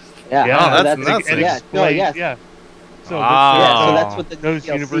 What? Yeah, oh, that's nuts. So so that's what those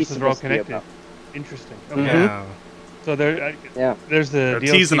DLC universes are all connected. Interesting. Okay. Yeah. So there's the They're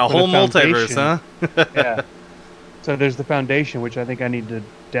DLC teasing a for the whole multiverse, Foundation. huh? Yeah. So there's the Foundation, which I think I need to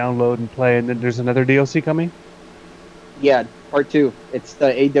download and play, and then there's another DLC coming. Yeah, part 2. It's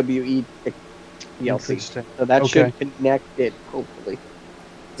the AWE DLC. So that should connect it, hopefully.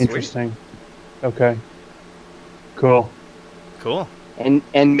 Interesting. Okay. Cool. Cool. And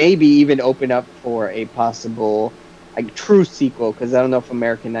maybe even open up for a possible true sequel, because I don't know if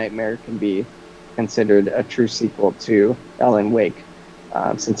American Nightmare can be considered a true sequel to Alan Wake,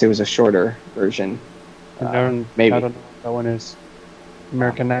 since it was a shorter version. Maybe. I don't know what that one is.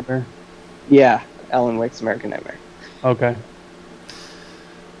 American Nightmare? Yeah, Alan Wake's American Nightmare. Okay.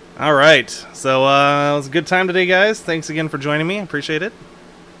 All right. So it was a good time today, guys. Thanks again for joining me. I appreciate it.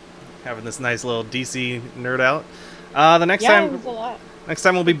 Having this nice little DC nerd out. The next time, it was a lot. Next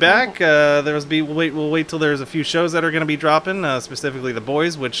time we'll be back. We'll wait till there's a few shows that are going to be dropping, specifically The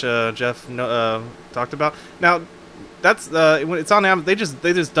Boys, which Jeff talked about. Now, that's when it's on Amazon.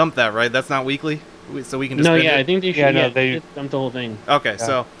 They just dumped that, right? That's not weekly, so we can just I think they should. They just dumped the whole thing. Okay,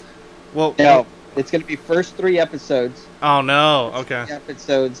 so no, it's going to be first 3 episodes. Oh no, okay. 3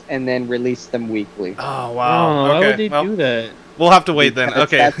 episodes, and then release them weekly. Oh wow. Why would they do that? We'll have to wait then.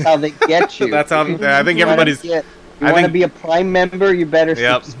 Okay, that's how they get you. That's how. I think everybody's. You want to be a Prime member, you better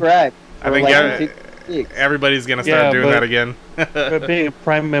subscribe. I think everybody's going to start doing that again. But being a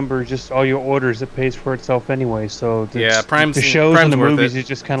Prime member is just all your orders. It pays for itself anyway. So Prime's, the shows Prime's and the movies it, is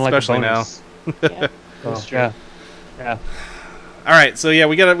just kind of like especially a bonus. Now. That's true. Yeah. All right, so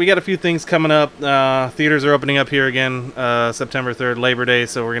we got a few things coming up. Theaters are opening up here again, September 3rd, Labor Day.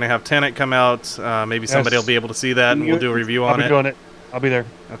 So we're gonna have Tenet come out. Maybe somebody will be able to see that, and we'll do a review on it. I'll be doing it. I'll be there.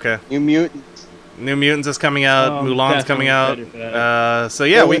 Okay. New Mutants is coming out. Mulan's coming out.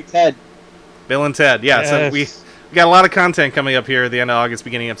 Bill and Ted. Yeah. Yes. So we got a lot of content coming up here at the end of August,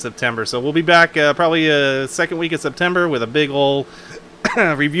 beginning of September. So we'll be back probably second week of September with a big old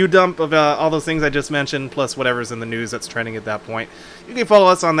review dump of all those things I just mentioned, plus whatever's in the news that's trending at that point. You can follow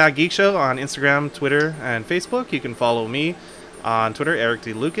us on That Geek Show on Instagram, Twitter, and Facebook. You can follow me on Twitter, Eric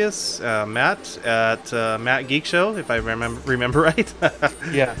D. Lucas, Matt at Matt Geek Show, if I remember right.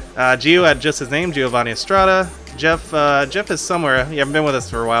 Yeah. Gio at just his name, Giovanni Estrada. Jeff is somewhere. You haven't been with us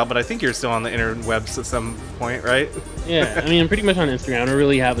for a while, but I think you're still on the interwebs at some point, right? Yeah, I mean, I'm pretty much on Instagram. I don't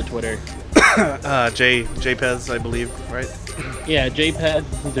really have a Twitter. JPez, I believe, right? Yeah,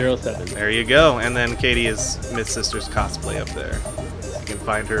 JPez07. There you go. And then Katie is Miss Sister's cosplay up there. You can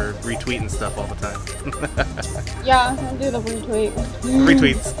find her retweeting stuff all the time. Yeah, I do the retweet.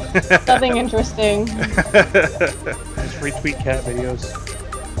 Retweets. Nothing interesting. Just retweet cat videos.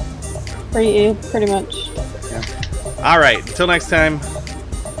 Pretty much. Yeah. All right. Until next time,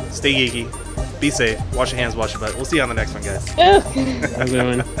 stay geeky. Be safe. Wash your hands, wash your butt. We'll see you on the next one, guys. How's it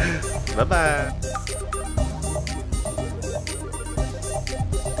going? Bye-bye.